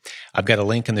ready. I've got a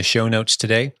link in the show notes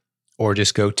today, or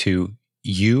just go to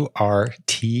urtasker.com,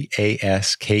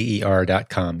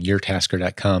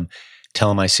 urtasker.com. Tell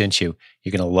them I sent you.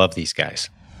 You're going to love these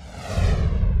guys.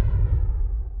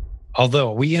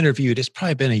 Although we interviewed, it's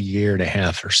probably been a year and a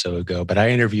half or so ago, but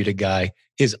I interviewed a guy.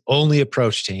 His only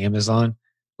approach to Amazon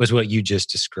was what you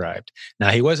just described. Now,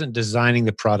 he wasn't designing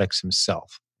the products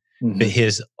himself, but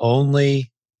the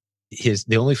only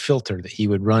filter that he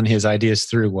would run his ideas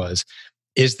through was,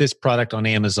 is this product on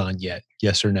Amazon yet?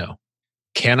 Yes or no?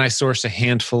 Can I source a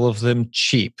handful of them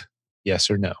cheap? Yes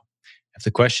or no? If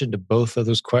the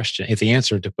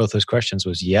answer to both those questions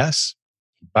was yes,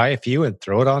 buy a few and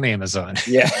throw it on Amazon.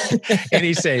 Yeah. And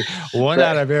he'd say one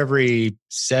out of every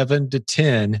 7 to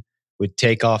 10 would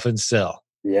take off and sell.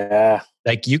 Yeah.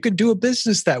 Like, you could do a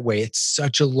business that way. It's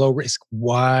such a low risk.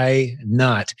 Why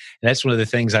not? And that's one of the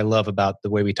things I love about the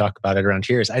way we talk about it around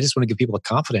here is I just want to give people the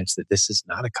confidence that this is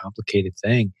not a complicated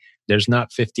thing. There's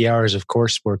not 50 hours of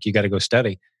coursework you got to go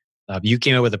study. You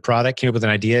came up with a product, came up with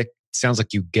an idea. Sounds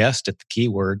like you guessed at the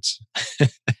keywords.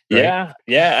 Right?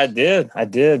 Yeah, I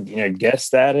did.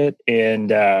 Guessed at it. And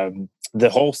the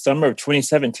whole summer of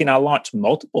 2017, I launched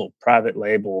multiple private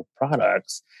label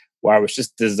products where I was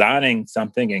just designing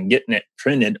something and getting it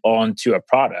printed onto a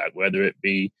product, whether it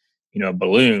be, a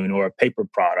balloon or a paper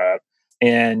product.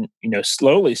 And,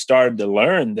 slowly started to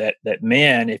learn that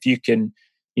man, if you can,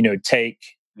 take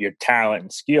your talent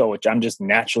and skill, which I'm just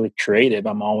naturally creative.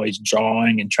 I'm always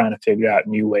drawing and trying to figure out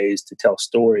new ways to tell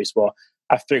stories. Well,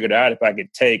 I figured out if I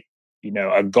could take,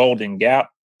 a golden gap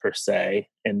per se,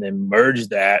 and then merge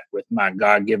that with my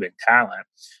God-given talent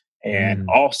and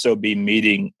also be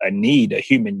meeting a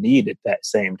human need at that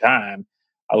same time,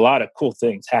 a lot of cool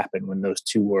things happen when those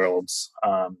two worlds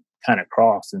kind of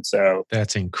cross. And so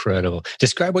that's incredible.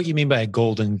 Describe what you mean by a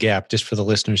golden gap, just for the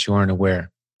listeners who aren't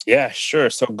aware. Yeah,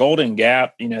 sure. So Golden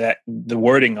Gap, that the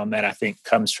wording on that, I think,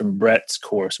 comes from Brett's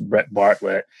course, Brett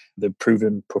Bartlett, the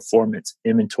Proven Performance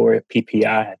Inventory, PPI,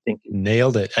 I think.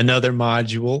 Nailed it. Another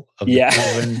module of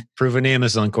the proven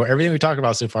Amazon course. Everything we talked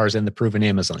about so far is in the Proven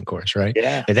Amazon course, right?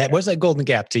 Yeah. What's that Golden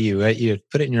Gap to you? You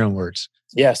put it in your own words.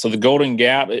 Yeah. So the Golden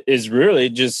Gap is really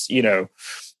just, where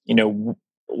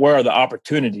are the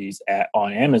opportunities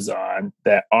on Amazon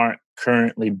that aren't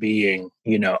currently being,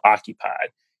 occupied?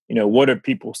 What are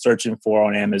people searching for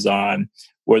on Amazon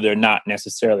where they're not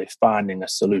necessarily finding a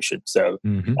solution? So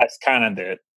that's kind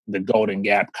of the Golden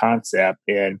Gap concept.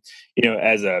 And,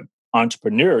 as a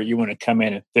entrepreneur, you want to come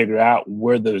in and figure out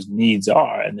where those needs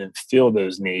are and then fill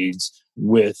those needs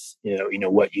with,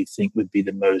 what you think would be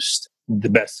the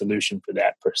best solution for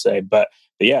that per se. But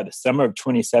yeah, the summer of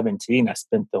 2017, I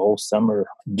spent the whole summer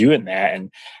doing that.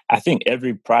 And I think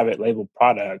every private label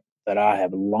product that I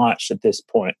have launched at this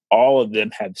point, all of them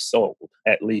have sold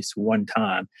at least one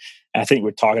time. I think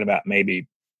we're talking about maybe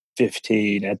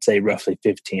 15, I'd say roughly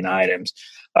 15 items.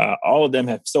 All of them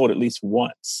have sold at least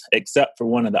once, except for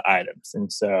one of the items.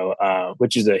 And so,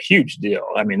 which is a huge deal.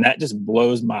 I mean, that just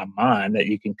blows my mind that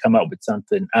you can come up with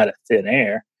something out of thin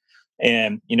air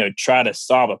and, try to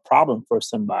solve a problem for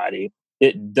somebody.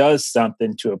 It does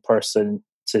something to a person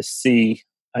to see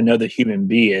another human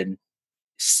being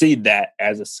see that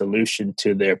as a solution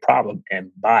to their problem and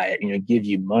buy it, give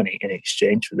you money in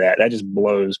exchange for that. That just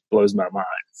blows my mind.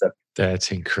 So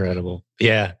that's incredible.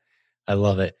 Yeah, I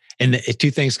love it. And two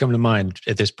things come to mind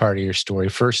at this part of your story.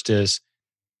 First is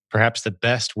perhaps the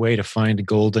best way to find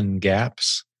golden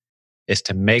gaps is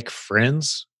to make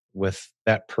friends with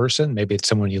that person. Maybe it's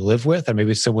someone you live with, or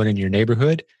maybe it's someone in your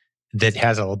neighborhood that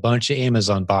has a bunch of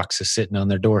Amazon boxes sitting on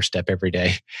their doorstep every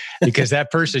day, because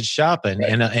that person's shopping. Right.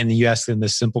 And you ask them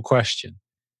this simple question.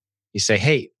 You say,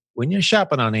 hey, when you're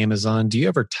shopping on Amazon, do you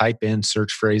ever type in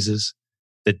search phrases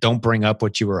that don't bring up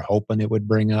what you were hoping it would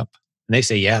bring up? And they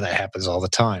say, yeah, that happens all the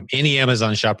time. Any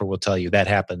Amazon shopper will tell you that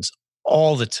happens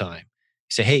all the time.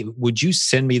 You say, hey, would you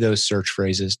send me those search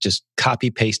phrases? Just copy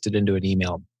paste it into an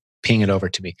email, ping it over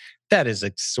to me. That is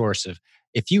a source of,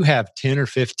 if you have 10 or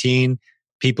 15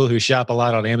 people who shop a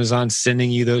lot on Amazon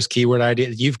sending you those keyword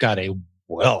ideas, you've got a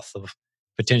wealth of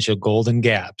potential golden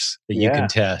gaps that you can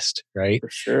test, right? For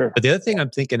sure. But the other thing I'm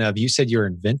thinking of, you said you're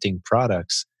inventing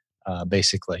products,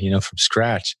 basically, from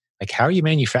scratch. Like, how are you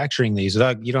manufacturing these? You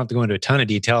don't have to go into a ton of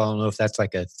detail. I don't know if that's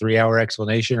like a 3-hour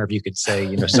explanation, or if you could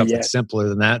say, something simpler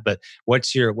than that. But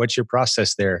what's your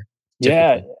process there?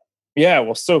 Typically? Yeah.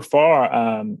 Well, so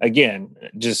far, again,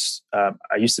 just I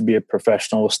used to be a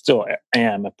professional, still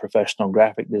am a professional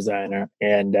graphic designer.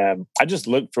 And I just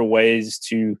look for ways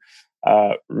to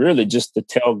really just to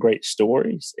tell great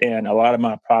stories. And a lot of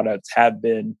my products have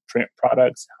been print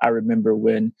products. I remember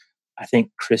when I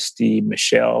think Christy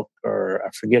Michelle, or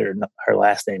I forget her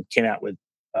last name, came out with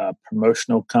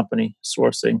promotional company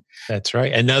sourcing. That's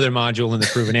right. Another module in the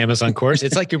Proven Amazon course.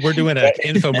 It's like we're doing an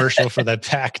infomercial for the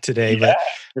pack today, Yeah,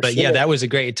 but sure. yeah, that was a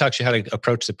great. It taught you how to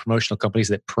approach the promotional companies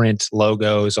that print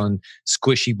logos on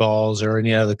squishy balls or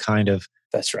any other kind of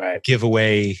That's right.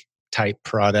 giveaway type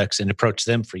products and approach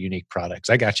them for unique products.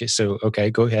 I got you. So, okay,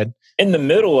 go ahead. In the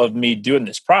middle of me doing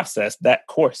this process, that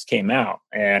course came out,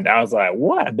 and I was like,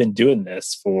 "What? I've been doing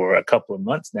this for a couple of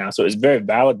months now." So it was very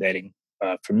validating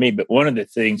for me. But one of the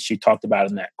things she talked about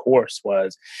in that course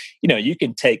was, you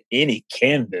can take any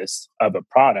canvas of a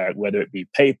product, whether it be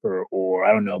paper or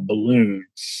I don't know, balloon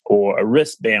or a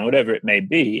wristband, whatever it may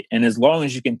be, and as long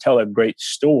as you can tell a great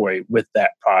story with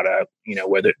that product,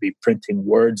 whether it be printing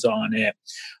words on it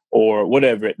or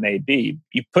whatever it may be,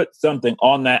 you put something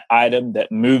on that item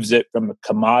that moves it from a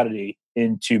commodity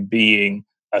into being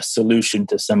a solution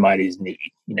to somebody's need,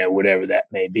 whatever that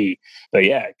may be. But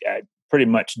yeah, I pretty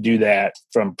much do that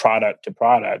from product to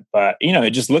product. But,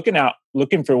 just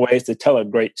looking for ways to tell a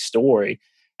great story.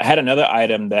 I had another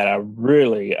item that I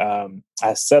really,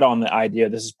 I set on the idea,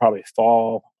 this is probably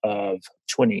fall of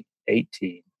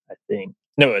 2018, I think.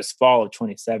 No, it was fall of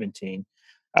 2017.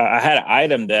 I had an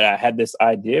item that I had this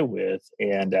idea with,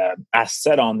 and I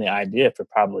set on the idea for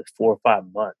probably 4 or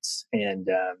 5 months, and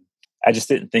I just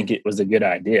didn't think it was a good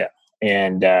idea.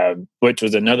 And which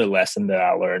was another lesson that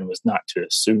I learned, was not to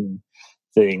assume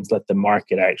things, let the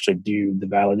market actually do the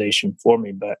validation for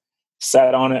me. But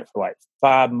sat on it for like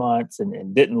 5 months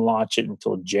and didn't launch it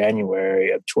until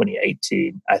January of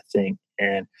 2018, I think.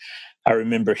 And I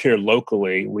remember here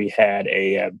locally, we had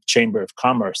a Chamber of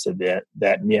Commerce event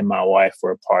that me and my wife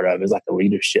were a part of. It was like a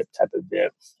leadership type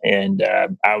event. And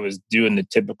I was doing the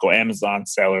typical Amazon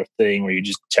seller thing where you're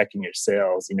just checking your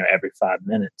sales, every 5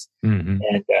 minutes. Mm-hmm.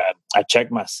 And I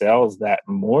checked my sales that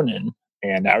morning,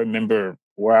 and I remember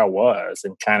where I was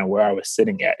and kind of where I was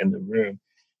sitting at in the room,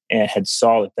 and had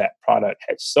saw that product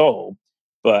had sold.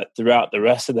 But throughout the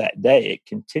rest of that day, it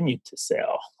continued to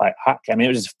sell like hot. I mean, it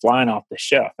was just flying off the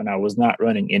shelf, and I was not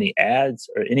running any ads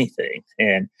or anything.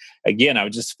 And again, I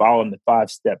was just following the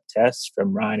 5-step test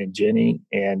from Ryan and Jenny,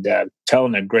 and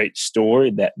telling a great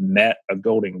story that met a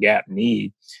Golden Gap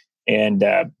need. And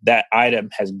that item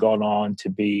has gone on to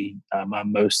be my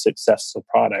most successful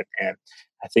product. And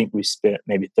I think we spent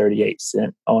maybe 38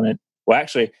 cents on it. Well,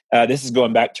 actually, this is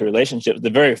going back to relationships. The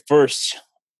very first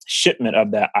shipment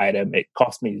of that item, it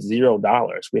cost me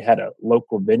 $0. We had a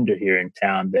local vendor here in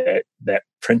town that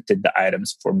printed the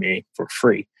items for me for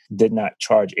free, did not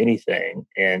charge anything.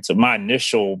 And so my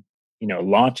initial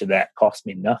launch of that cost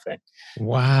me nothing.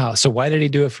 Wow. So why did he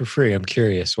do it for free? I'm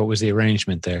curious. What was the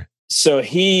arrangement there? So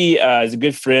he is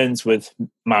good friends with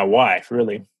my wife,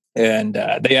 really. And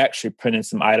they actually printed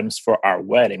some items for our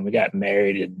wedding. We got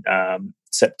married in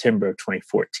September of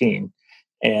 2014.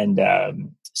 And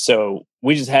so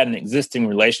we just had an existing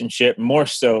relationship, more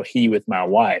so he with my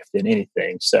wife than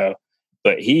anything. So,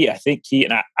 but I think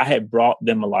and I had brought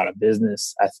them a lot of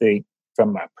business, I think,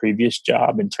 from my previous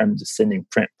job in terms of sending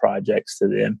print projects to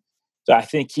them. So I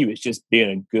think he was just being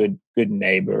a good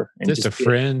neighbor. And just a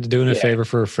friend doing a favor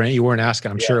for a friend. You weren't asking.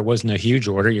 I'm sure it wasn't a huge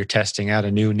order. You're testing out a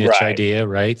new niche idea,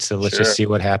 right? So let's just see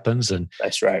what happens. And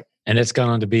that's right. And it's gone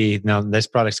on to be, now this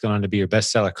product's gone on to be your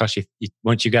bestseller. Cost you,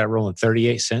 once you got it rolling,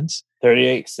 38 cents?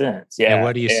 38 cents, yeah. And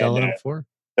what are you selling them for?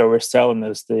 So we're selling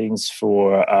those things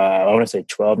for, I want to say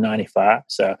 $12.95.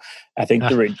 So I think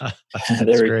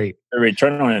the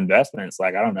return on investment is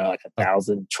like, I don't know, like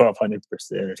 1,000, 1,200% or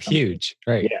something. Huge,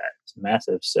 right? Yeah, it's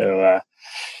massive. So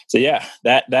yeah,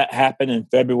 that happened in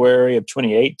February of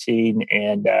 2018.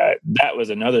 And that was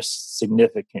another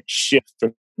significant shift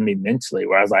for me mentally,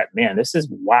 where I was like, man, this is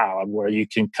wild, where you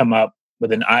can come up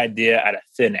with an idea out of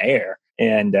thin air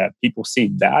and people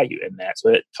see value in that. So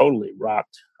it totally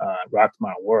rocked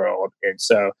my world. And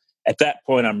so at that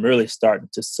point, I'm really starting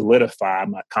to solidify.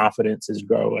 My confidence is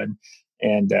growing,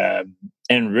 and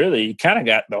really, you kind of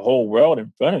got the whole world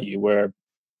in front of you, where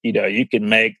you can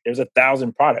there's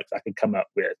 1,000 products I could come up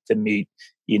with to meet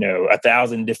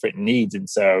 1,000 different needs. And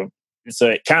so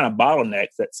it kind of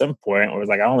bottlenecks at some point, where it's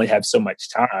like I only have so much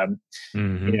time,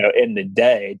 in the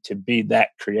day to be that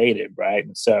creative, right?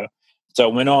 And so I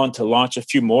went on to launch a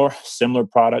few more similar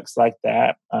products like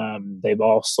that. They've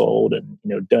all sold and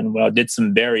done well. Did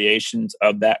some variations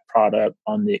of that product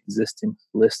on the existing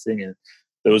listing, and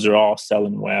those are all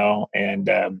selling well. And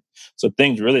so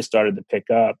things really started to pick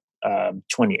up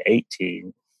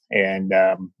 2018, and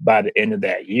by the end of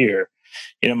that year,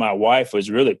 my wife was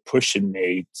really pushing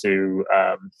me to.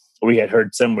 We had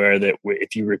heard somewhere that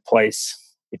if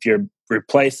you're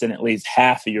replacing at least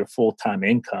half of your full-time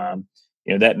income,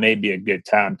 that may be a good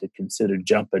time to consider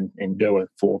jumping and going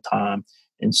full time.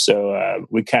 And so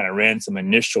we kind of ran some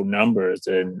initial numbers,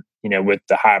 and with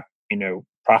the high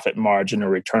profit margin or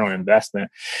return on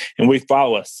investment, and we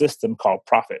follow a system called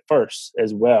Profit First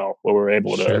as well, where we're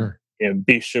able to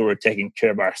be sure we're taking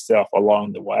care of ourselves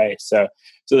along the way. So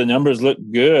the numbers look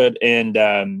good, and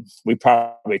we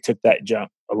probably took that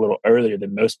jump a little earlier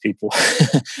than most people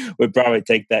would probably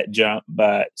take that jump.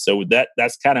 But so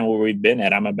that's kind of where we've been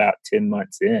at. I'm about 10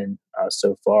 months in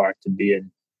so far to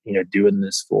being doing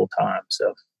this full time.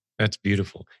 So that's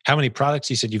beautiful. How many products?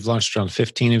 You said you've launched around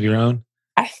 15 of your own?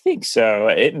 I think so.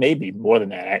 It may be more than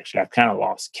that, actually. I've kind of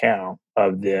lost count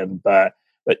of them, but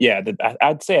yeah,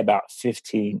 I'd say about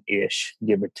 15-ish,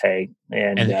 give or take.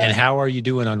 And how are you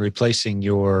doing on replacing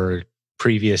your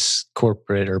previous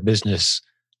corporate or business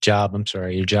job? I'm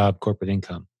sorry, your job, corporate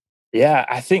income. Yeah,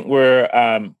 I think we're,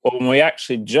 when we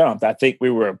actually jumped, I think we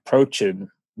were approaching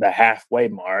the halfway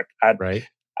mark.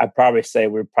 I'd probably say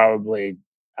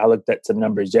I looked at some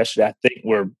numbers yesterday. I think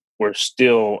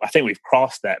I think we've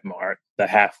crossed that mark, the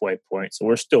halfway point. So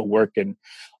we're still working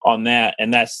on that.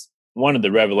 And that's one of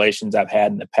the revelations I've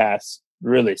had in the past,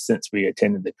 really since we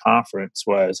attended the conference,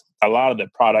 was a lot of the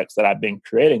products that I've been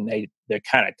creating, they're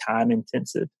kind of time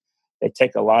intensive. They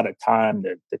take a lot of time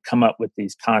to come up with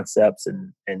these concepts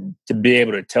and to be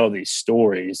able to tell these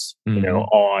stories,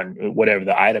 on whatever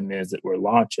the item is that we're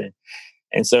launching.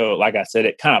 And so, like I said,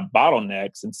 it kind of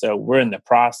bottlenecks. And so we're in the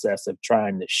process of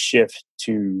trying to shift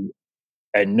to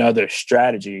another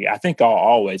strategy. I think I'll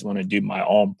always want to do my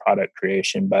own product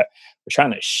creation, but we're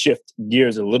trying to shift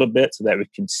gears a little bit so that we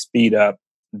can speed up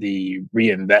the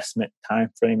reinvestment time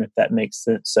frame, if that makes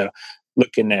sense. So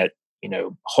looking at,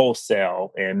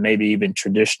 wholesale and maybe even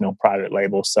traditional private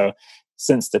label. So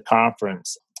since the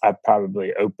conference, I've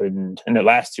probably opened, in the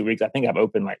last 2 weeks, I think I've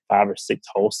opened like 5 or 6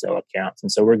 wholesale accounts.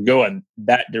 And so we're going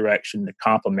that direction to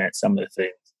complement some of the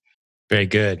things. Very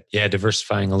good. Yeah,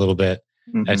 diversifying a little bit.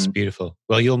 Mm-hmm. That's beautiful.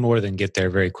 Well, you'll more than get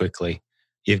there very quickly.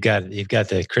 You've got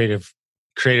the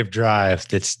creative drive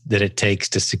that it takes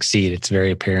to succeed. It's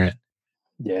very apparent.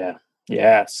 Yeah.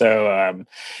 So,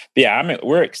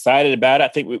 we're excited about it. I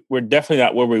think we're definitely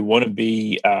not where we want to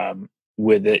be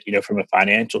with it. From a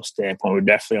financial standpoint, we're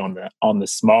definitely on the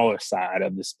smaller side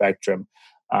of the spectrum,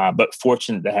 but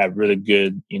fortunate to have really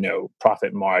good,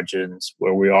 profit margins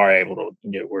where we are able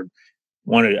to,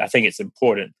 I think it's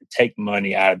important to take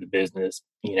money out of the business,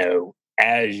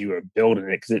 as you are building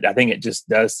it, because I think it just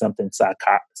does something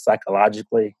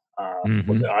psychologically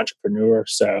with the entrepreneur.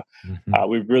 So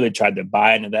we've really tried to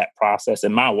buy into that process.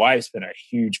 And my wife's been a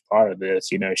huge part of this.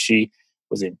 She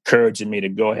was encouraging me to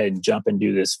go ahead and jump and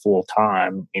do this full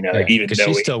time, even though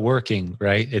she's still working,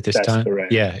 right, at this time?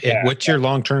 Correct. Yeah. What's your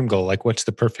long-term goal? Like, what's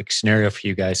the perfect scenario for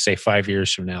you guys, say 5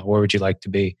 years from now? Where would you like to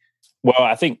be? Well,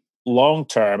 I think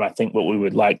long-term, I think what we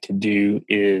would like to do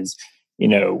is,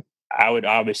 I would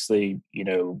obviously,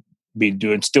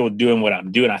 be still doing what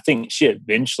I'm doing. I think she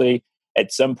eventually,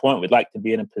 at some point, would like to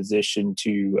be in a position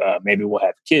to maybe we'll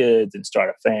have kids and start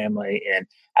a family. And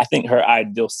I think her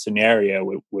ideal scenario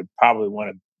would probably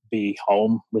want to be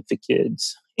home with the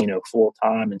kids, full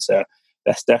time. And so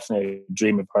that's definitely a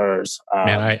dream of hers.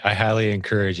 Man, I highly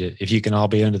encourage it. If you can all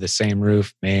be under the same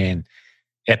roof, man,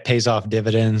 it pays off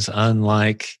dividends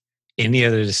unlike any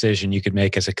other decision you could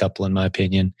make as a couple, in my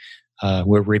opinion.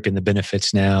 We're reaping the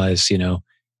benefits now as,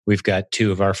 we've got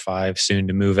 2 of our 5 soon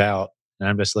to move out. And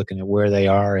I'm just looking at where they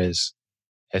are as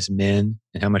men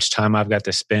and how much time I've got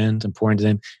to spend and pour into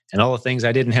them and all the things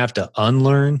I didn't have to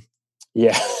unlearn.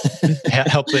 Yeah.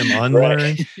 Help them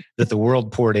unlearn that the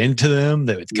world poured into them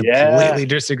that completely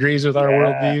disagrees with our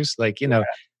worldviews.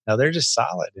 Now they're just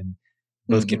solid and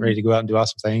both getting ready to go out and do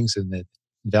awesome things. And the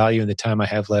value and the time I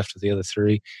have left with the other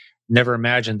 3. Never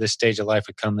imagined this stage of life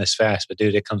would come this fast, but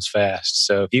dude, it comes fast.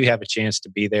 So if you have a chance to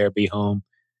be there, be home,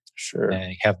 sure,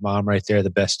 have mom right there, the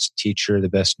best teacher, the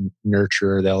best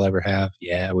nurturer they'll ever have.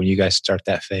 Yeah, when you guys start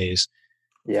that phase.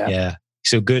 Yeah.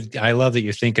 So good. I love that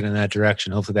you're thinking in that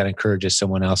direction. Hopefully that encourages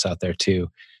someone else out there too,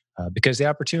 because the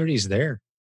opportunity is there.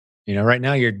 Right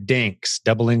now you're dinks,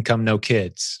 double income, no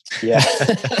kids. Yeah.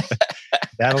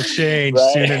 That'll change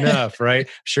soon enough, right?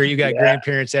 Sure, you got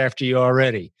grandparents after you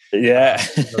already. Yeah.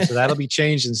 So that'll be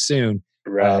changing soon.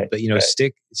 Right. But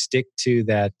stick to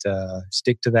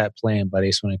that plan, buddy. I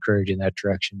just want to encourage you in that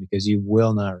direction because you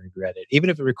will not regret it, even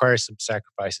if it requires some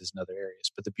sacrifices in other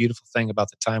areas. But the beautiful thing about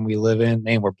the time we live in,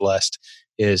 man, we're blessed,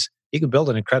 is you can build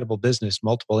an incredible business,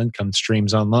 multiple income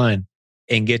streams online,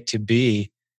 and get to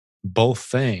be both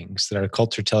things that our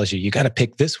culture tells you got to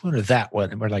pick this one or that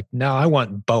one. And we're like, no, I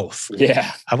want both.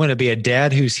 Yeah. I want to be a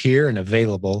dad who's here and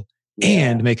available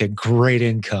and make a great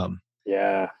income.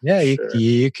 Yeah, Yeah, sure.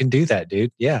 you can do that,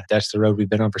 dude. Yeah, that's the road we've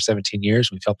been on for 17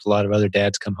 years. We've helped a lot of other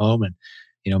dads come home and,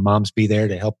 moms be there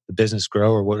to help the business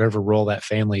grow or whatever role that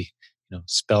family,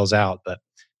 spells out. But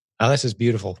this is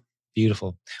beautiful.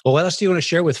 Beautiful. Well, what else do you want to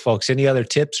share with folks? Any other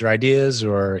tips or ideas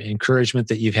or encouragement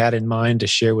that you've had in mind to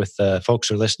share with folks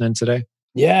who are listening today?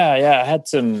 Yeah.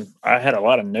 I had a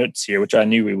lot of notes here, which I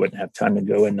knew we wouldn't have time to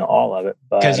go into all of it.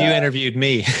 Because But you interviewed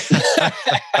me.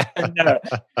 no,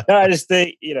 no, I just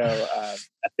think I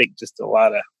think just a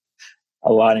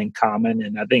lot in common,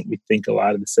 and I think we think a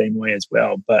lot of the same way as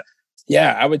well. But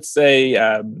yeah, I would say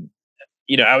I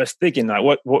was thinking like,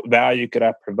 what value could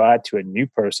I provide to a new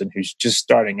person who's just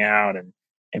starting out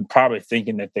and probably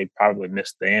thinking that they probably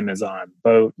missed the Amazon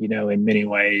boat. In many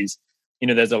ways,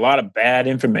 there's a lot of bad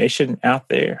information out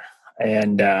there,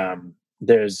 and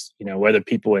there's whether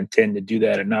people intend to do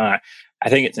that or not. I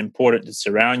think it's important to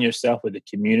surround yourself with a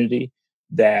community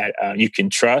that you can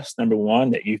trust. Number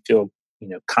one, that you feel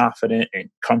confident and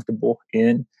comfortable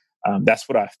in. That's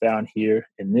what I found here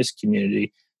in this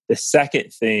community. The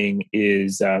second thing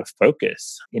is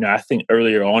focus. I think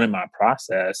earlier on in my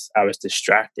process, I was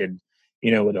distracted,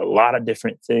 with a lot of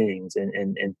different things,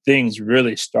 and things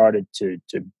really started to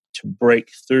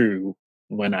break through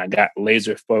when I got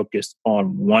laser focused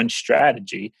on one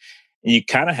strategy. And you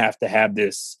kind of have to have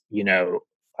this,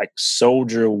 like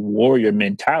soldier warrior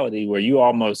mentality where you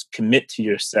almost commit to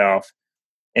yourself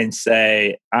and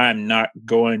say, I'm not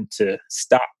going to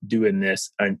stop doing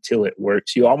this until it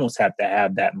works. You almost have to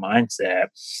have that mindset,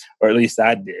 or at least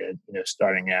I did,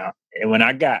 starting out. And when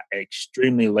I got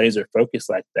extremely laser focused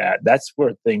like that, that's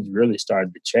where things really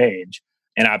started to change.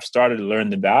 And I've started to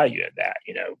learn the value of that.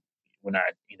 When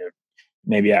I,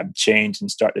 maybe I've changed and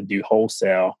start to do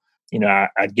wholesale,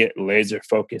 I get laser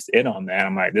focused in on that.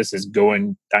 I'm like, this is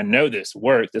going, I know this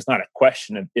works. It's not a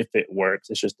question of if it works.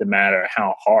 It's just a matter of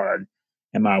how hard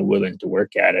am I willing to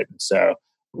work at it? And so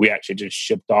we actually just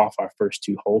shipped off our first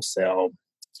 2 wholesale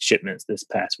shipments this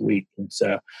past week. And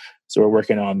so we're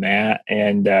working on that.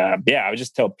 And I would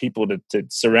just tell people to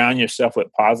surround yourself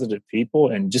with positive people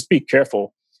and just be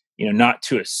careful, not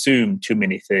to assume too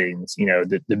many things.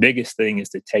 The biggest thing is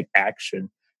to take action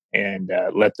and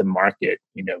let the market,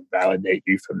 validate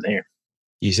you from there.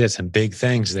 You said some big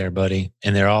things there, buddy.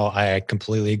 And I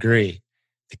completely agree.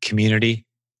 The community,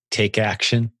 take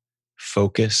action,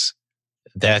 focus.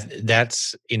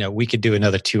 That's we could do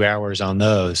another 2 hours on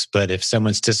those, but if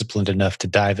someone's disciplined enough to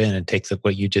dive in and take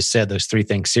what you just said, those 3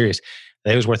 things serious,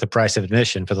 that was worth the price of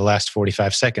admission for the last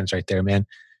 45 seconds right there, man.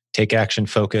 Take action,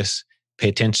 focus, pay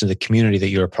attention to the community that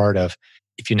you're a part of.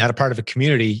 If you're not a part of a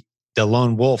community, the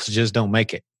lone wolves just don't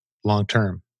make it long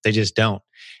term. They just don't.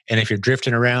 And if you're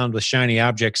drifting around with shiny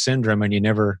object syndrome and you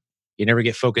never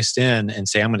get focused in and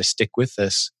say, I'm going to stick with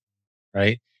this,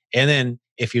 right? And then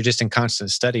if you're just in constant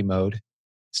study mode,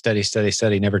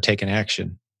 study, never taking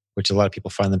action, which a lot of people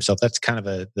find themselves. That's kind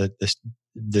of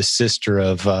the sister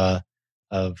of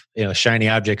shiny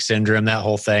object syndrome, that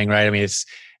whole thing, right? I mean,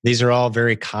 these are all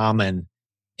very common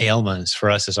ailments for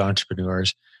us as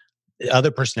entrepreneurs.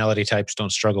 Other personality types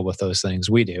don't struggle with those things.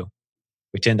 We do.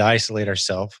 We tend to isolate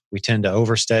ourselves. We tend to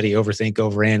overstudy, overthink,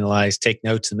 overanalyze, take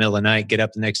notes in the middle of the night, get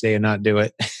up the next day and not do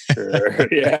it. Sure.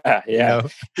 Yeah.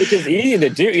 Which is easy to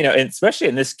do, and especially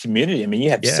in this community. I mean,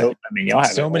 you have y'all have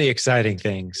so many exciting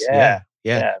things. Yeah.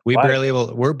 We're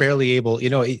barely able,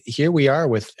 here we are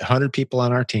with 100 people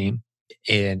on our team.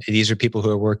 And these are people who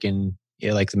are working,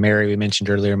 like the Mary we mentioned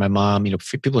earlier, my mom,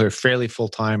 people who are fairly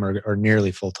full-time or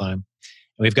nearly full-time.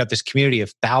 And we've got this community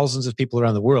of thousands of people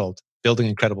around the world building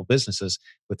incredible businesses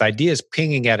with ideas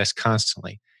pinging at us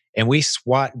constantly. And we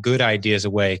swat good ideas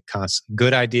away constantly.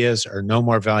 Good ideas are no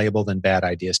more valuable than bad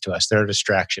ideas to us. They're a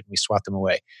distraction. We swat them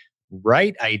away.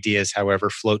 Right ideas,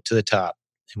 however, float to the top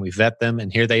and we vet them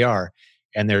and here they are.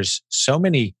 And there's so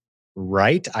many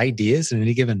right ideas in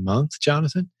any given month,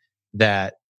 Jonathan,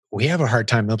 that we have a hard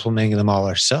time implementing them all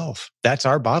ourselves. That's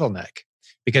our bottleneck.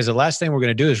 Because the last thing we're going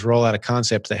to do is roll out a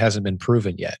concept that hasn't been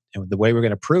proven yet. And the way we're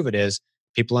going to prove it is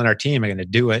people on our team are going to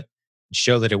do it and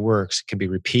show that it works. It can be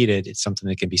repeated. It's something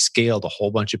that can be scaled. A whole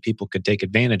bunch of people could take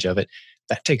advantage of it.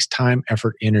 That takes time,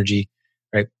 effort, energy,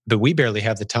 right? But we barely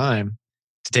have the time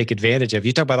to take advantage of.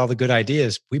 You talk about all the good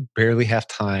ideas. We barely have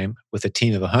time with a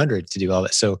team of 100 to do all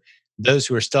that. So those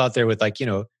who are still out there with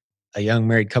a young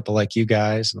married couple like you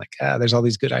guys, and there's all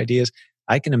these good ideas.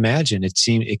 I can imagine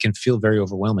it can feel very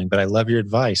overwhelming, but I love your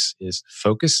advice is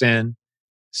focus in,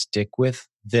 stick with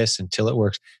this until it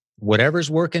works. Whatever's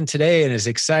working today and is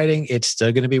exciting, it's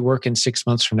still going to be working 6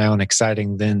 months from now and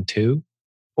exciting then too,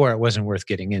 or it wasn't worth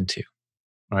getting into.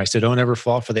 All right. So don't ever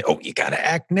fall for you got to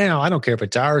act now. I don't care if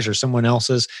it's ours or someone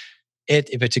else's.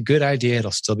 if it's a good idea,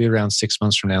 it'll still be around 6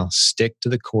 months from now. Stick to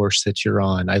the course that you're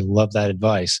on. I love that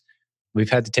advice. We've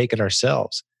had to take it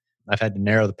ourselves. I've had to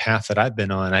narrow the path that I've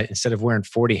been on. Instead of wearing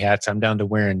 40 hats, I'm down to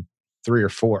wearing 3 or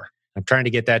 4. I'm trying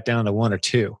to get that down to 1 or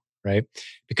 2, right?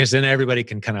 Because then everybody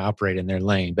can kind of operate in their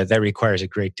lane, but that requires a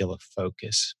great deal of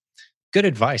focus. Good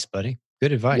advice, buddy.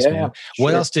 Good advice, man. Sure.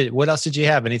 What else did you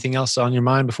have? Anything else on your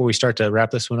mind before we start to wrap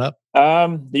this one up?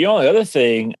 The only other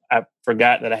thing I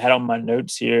forgot that I had on my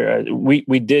notes here,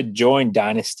 we did join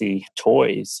Dynasty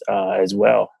Toys as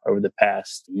well over the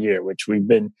past year, which I've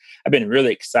been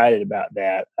really excited about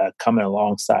that, coming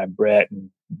alongside Brett and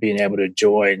being able to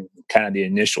join kind of the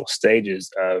initial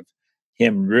stages of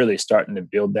him really starting to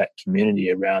build that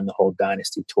community around the whole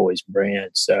Dynasty Toys brand.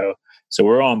 So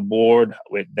we're on board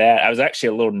with that. I was actually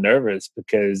a little nervous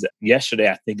because yesterday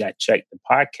I think I checked the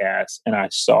podcast and I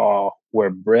saw where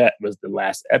Brett was the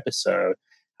last episode.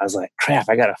 I was like, crap,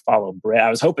 I got to follow Brett. I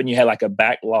was hoping you had like a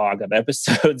backlog of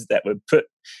episodes that would put,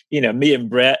 me and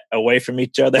Brett away from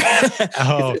each other.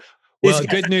 Oh, well,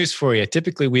 good news for you.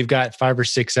 Typically, we've got 5 or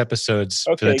 6 episodes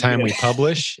for the time we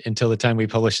publish until the time we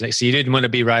publish next. So you didn't want to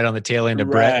be right on the tail end of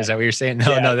Brett. Is that what you're saying?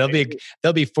 No,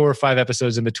 there'll be 4 or 5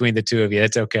 episodes in between the two of you.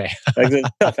 It's okay. It's a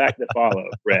tough act to follow,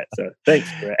 Brett. So thanks,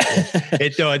 Brett.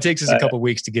 It takes us a couple of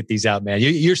weeks to get these out, man.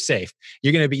 You're safe.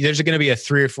 There's going to be a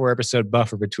 3 or 4 episode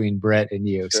buffer between Brett and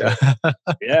you. Sure. So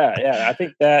yeah. I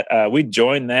think that we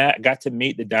joined that. Got to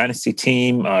meet the Dynasty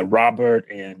team, Robert,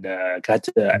 and got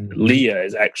to Leah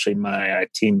is actually my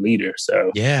team leader.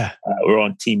 So we're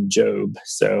on Team Job.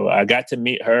 So I got to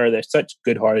meet her. They're such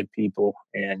good-hearted people,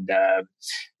 and they're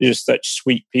just such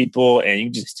sweet people. And you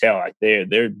can just tell like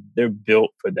they're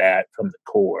built for that from the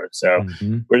core. So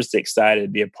we're just excited to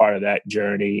be a part of that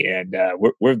journey, and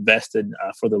we're vested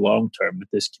for the long term with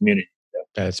this community.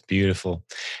 That's beautiful.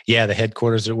 Yeah, the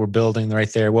headquarters that we're building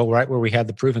right there. Well, right where we had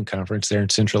the Proven Conference there in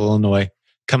Central Illinois,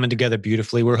 coming together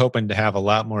beautifully. We're hoping to have a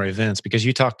lot more events because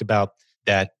you talked about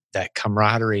that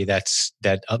camaraderie, that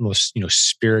utmost,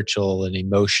 spiritual and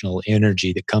emotional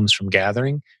energy that comes from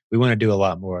gathering. We want to do a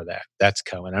lot more of that. That's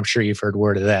coming. I'm sure you've heard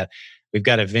word of that. We've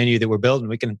got a venue that we're building.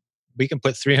 We can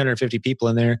put 350 people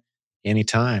in there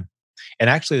anytime. And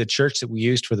actually, the church that we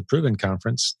used for the Proven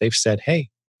Conference, they've said, hey,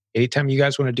 anytime you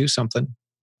guys want to do something,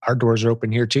 our doors are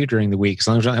open here too during the week. As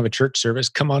long as we don't have a church service,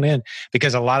 come on in.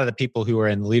 Because a lot of the people who are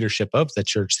in the leadership of the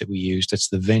church that we used, it's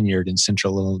the Vineyard in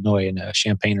Central Illinois in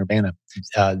Champaign-Urbana,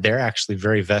 they're actually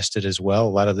very vested as well. A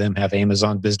lot of them have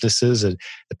Amazon businesses, and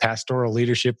the pastoral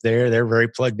leadership there, they're very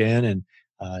plugged in, and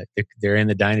they're in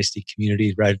the Dynasty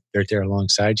community right there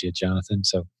alongside you, Jonathan.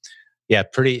 So yeah,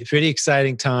 pretty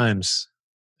exciting times.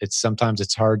 Sometimes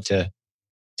it's hard to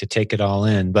take it all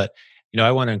in, but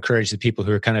I want to encourage the people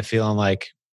who are kind of feeling like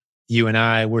you and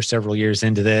I, we're several years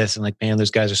into this and like, man,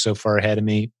 those guys are so far ahead of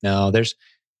me. No, there's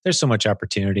so much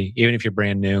opportunity. Even if you're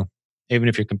brand new, even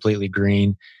if you're completely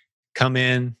green, come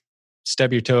in,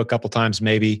 stub your toe a couple times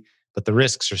maybe, but the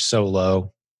risks are so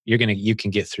low. You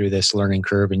can get through this learning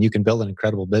curve, and you can build an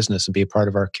incredible business and be a part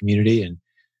of our community and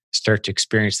start to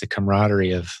experience the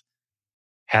camaraderie of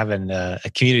having a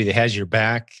community that has your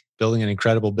back, building an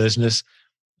incredible business.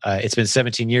 It's been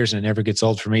 17 years and it never gets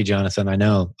old for me, Jonathan. I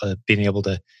know being able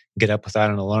to get up without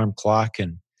an alarm clock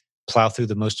and plow through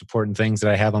the most important things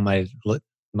that I have on my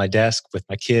desk with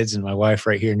my kids and my wife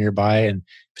right here nearby. And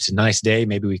if it's a nice day,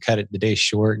 maybe we cut the day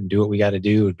short and do what we got to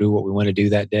do or do what we want to do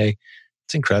that day.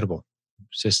 It's incredible.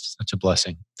 It's just such a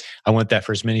blessing. I want that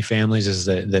for as many families as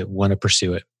that want to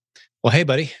pursue it. Well, hey,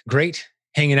 buddy, great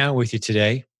hanging out with you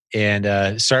today.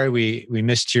 And sorry we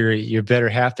missed your better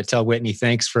half, but tell Whitney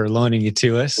thanks for loaning you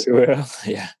to us. Well,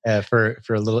 yeah. For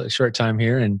a short time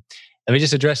here. And let me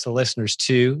just address the listeners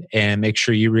too, and make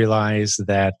sure you realize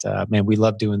that, man, we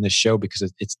love doing this show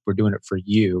because we're doing it for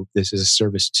you. This is a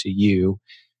service to you.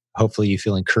 Hopefully you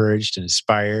feel encouraged and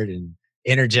inspired and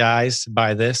energized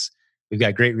by this. We've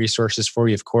got great resources for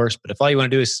you, of course, but if all you want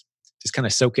to do is just kind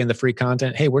of soak in the free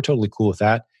content, hey, we're totally cool with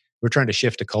that. We're trying to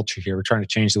shift a culture here. We're trying to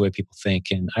change the way people think.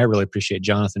 And I really appreciate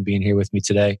Jonathan being here with me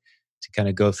today to kind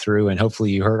of go through, and hopefully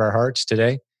you heard our hearts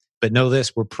today. But know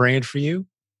this, we're praying for you.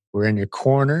 We're in your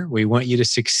corner. We want you to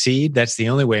succeed. That's the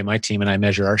only way my team and I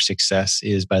measure our success,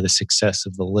 is by the success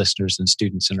of the listeners and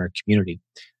students in our community.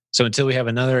 So until we have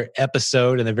another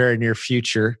episode in the very near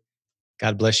future,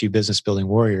 God bless you, business building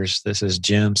warriors. This is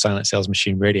Jim, Silent Sales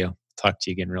Machine Radio. Talk to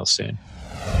you again real soon.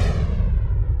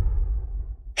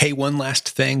 Hey, one last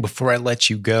thing before I let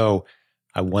you go.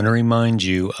 I want to remind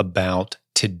you about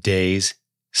today's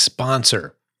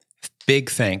sponsor. Big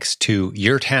thanks to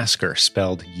Urtasker,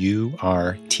 spelled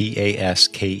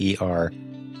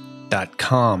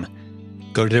URTASKER.com.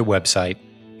 Go to their website.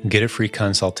 Get a free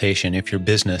consultation if your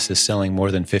business is selling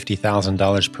more than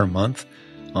 $50,000 per month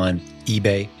on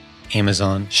eBay,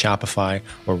 Amazon, Shopify,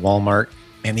 or Walmart.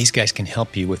 And these guys can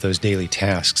help you with those daily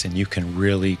tasks and you can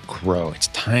really grow. It's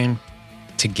time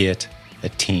to get a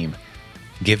team.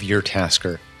 Give your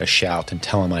tasker a shout and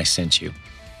tell them I sent you.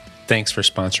 Thanks for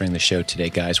sponsoring the show today,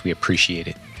 guys. We appreciate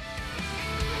it.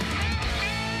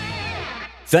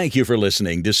 Thank you for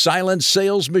listening to Silent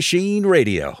Sales Machine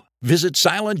Radio. Visit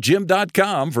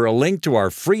silentjim.com for a link to our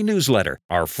free newsletter,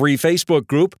 our free Facebook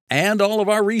group, and all of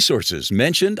our resources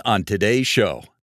mentioned on today's show.